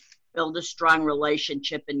can build a strong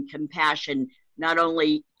relationship and compassion, not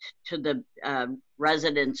only to the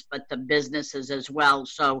residents, but the businesses as well.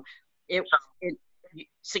 So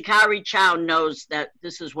Sokhary Chau knows that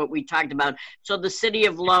this is what we talked about. So the city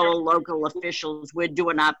of Lowell, local officials, we're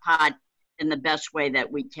doing our part in the best way that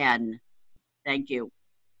we can. Thank you.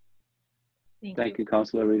 Thank you,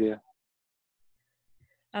 Councilor Redia.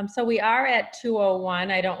 So we are at 2:01.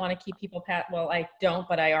 I don't want to keep people past, well, I don't,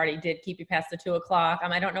 but I already did keep you past the 2 o'clock.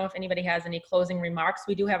 I don't know if anybody has any closing remarks.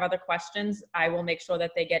 We do have other questions. I will make sure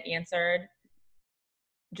that they get answered.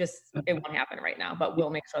 Just, it won't happen right now, but we'll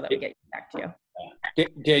make sure that we get back to you.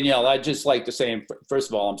 Danielle, I'd just like to say, first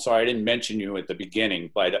of all, I'm sorry I didn't mention you at the beginning,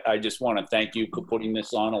 but I just want to thank you for putting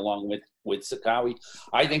this on along with Sokhary.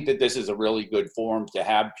 I think that this is a really good forum to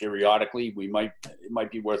have periodically. It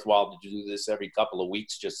might be worthwhile to do this every couple of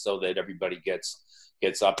weeks just so that everybody gets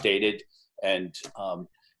updated. And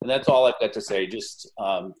that's all I've got to say. Just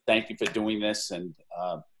thank you for doing this, and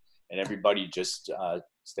everybody just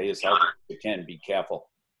stay as healthy as you can. Be careful.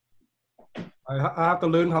 I have to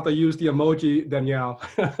learn how to use the emoji, Danielle.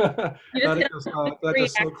 That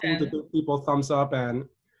is so cool to give people thumbs up. And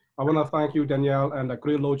I want to thank you, Danielle, and the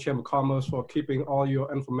Great Lowell Chamber of Commerce for keeping all your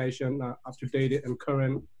information up to date and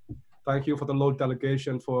current. Thank you for the Lowell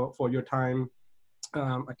delegation for your time.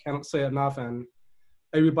 I cannot say enough, and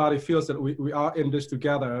everybody feels that we are in this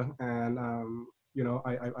together. And you know,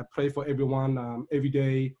 I pray for everyone every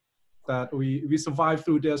day that we survive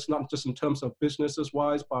through this, not just in terms of businesses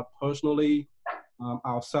wise, but personally,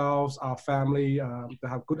 ourselves, our family, to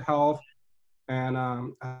have good health. And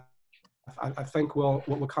I think we'll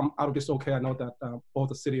come out of this okay. I know that both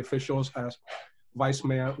the city officials, as Vice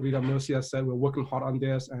Mayor Rita Murcia said, we're working hard on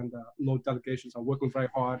this, and Lowell delegations are working very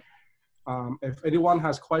hard. If anyone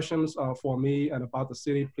has questions for me and about the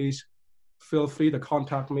city, please feel free to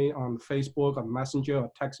contact me on Facebook, on Messenger, or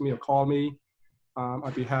text me or call me.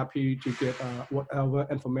 I'd be happy to get whatever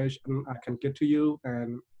information I can get to you.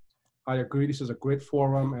 And I agree, this is a great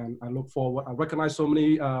forum, and I look forward. I recognize so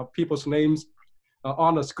many people's names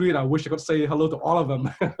on the screen. I wish I could say hello to all of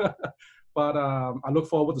them. But I look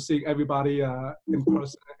forward to seeing everybody in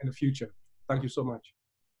person in the future. Thank you so much.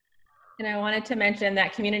 And I wanted to mention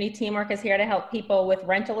that Community Teamwork is here to help people with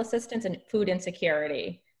rental assistance and food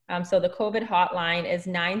insecurity. So the COVID hotline is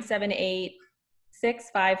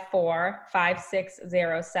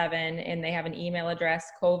 978-654-5607, and they have an email address,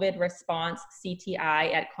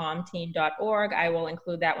 covidresponsecti@comteam.org. I will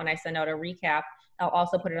include that when I send out a recap. I'll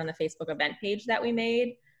also put it on the Facebook event page that we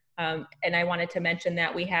made. And I wanted to mention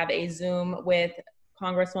that we have a Zoom with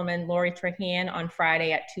Congresswoman Lori Trahan on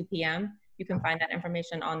Friday at 2 p.m. You can find that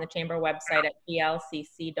information on the chamber website at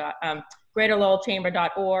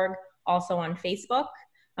greaterlowellchamber.org, also on Facebook.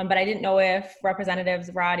 But I didn't know if Representatives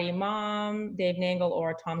Roddy Mom, Dave Nangle,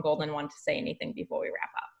 or Tom Golden wanted to say anything before we wrap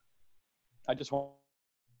up. I just want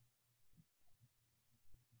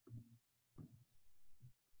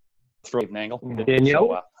to throw Nangle.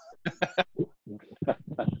 Danielle?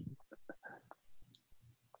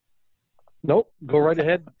 Nope, go right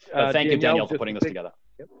ahead. Thank you, Danielle, for putting this together.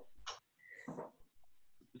 Yep.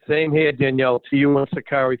 Same here, Danielle, to you and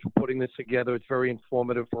Sokhary for putting this together. It's very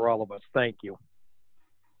informative for all of us. Thank you.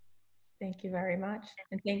 Thank you very much.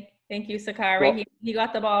 And thank you, Sokhary. He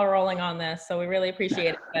got the ball rolling on this, so we really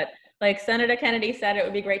appreciate it. But like Senator Kennedy said, it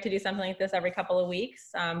would be great to do something like this every couple of weeks.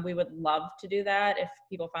 We would love to do that if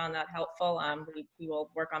people found that helpful. We will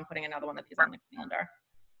work on putting another one of these on the calendar.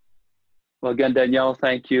 Well, again, Danielle,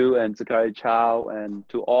 thank you, and Sokhary, Chau, and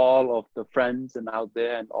to all of the friends and out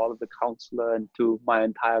there, and all of the counselor, and to my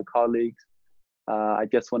entire colleagues. I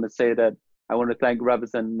just want to say that I want to thank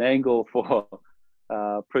Representative Nangle for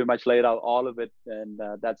pretty much laid out all of it, and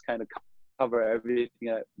that's kind of cover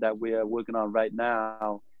everything that we are working on right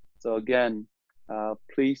now. So again,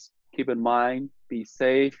 please keep in mind, be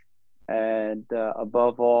safe, and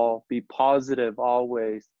above all, be positive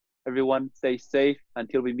always. Everyone stay safe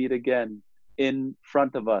until we meet again in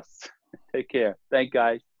front of us. Take care. Thank you,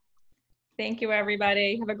 guys. Thank you,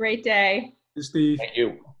 everybody. Have a great day. Steve. Thank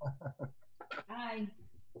you.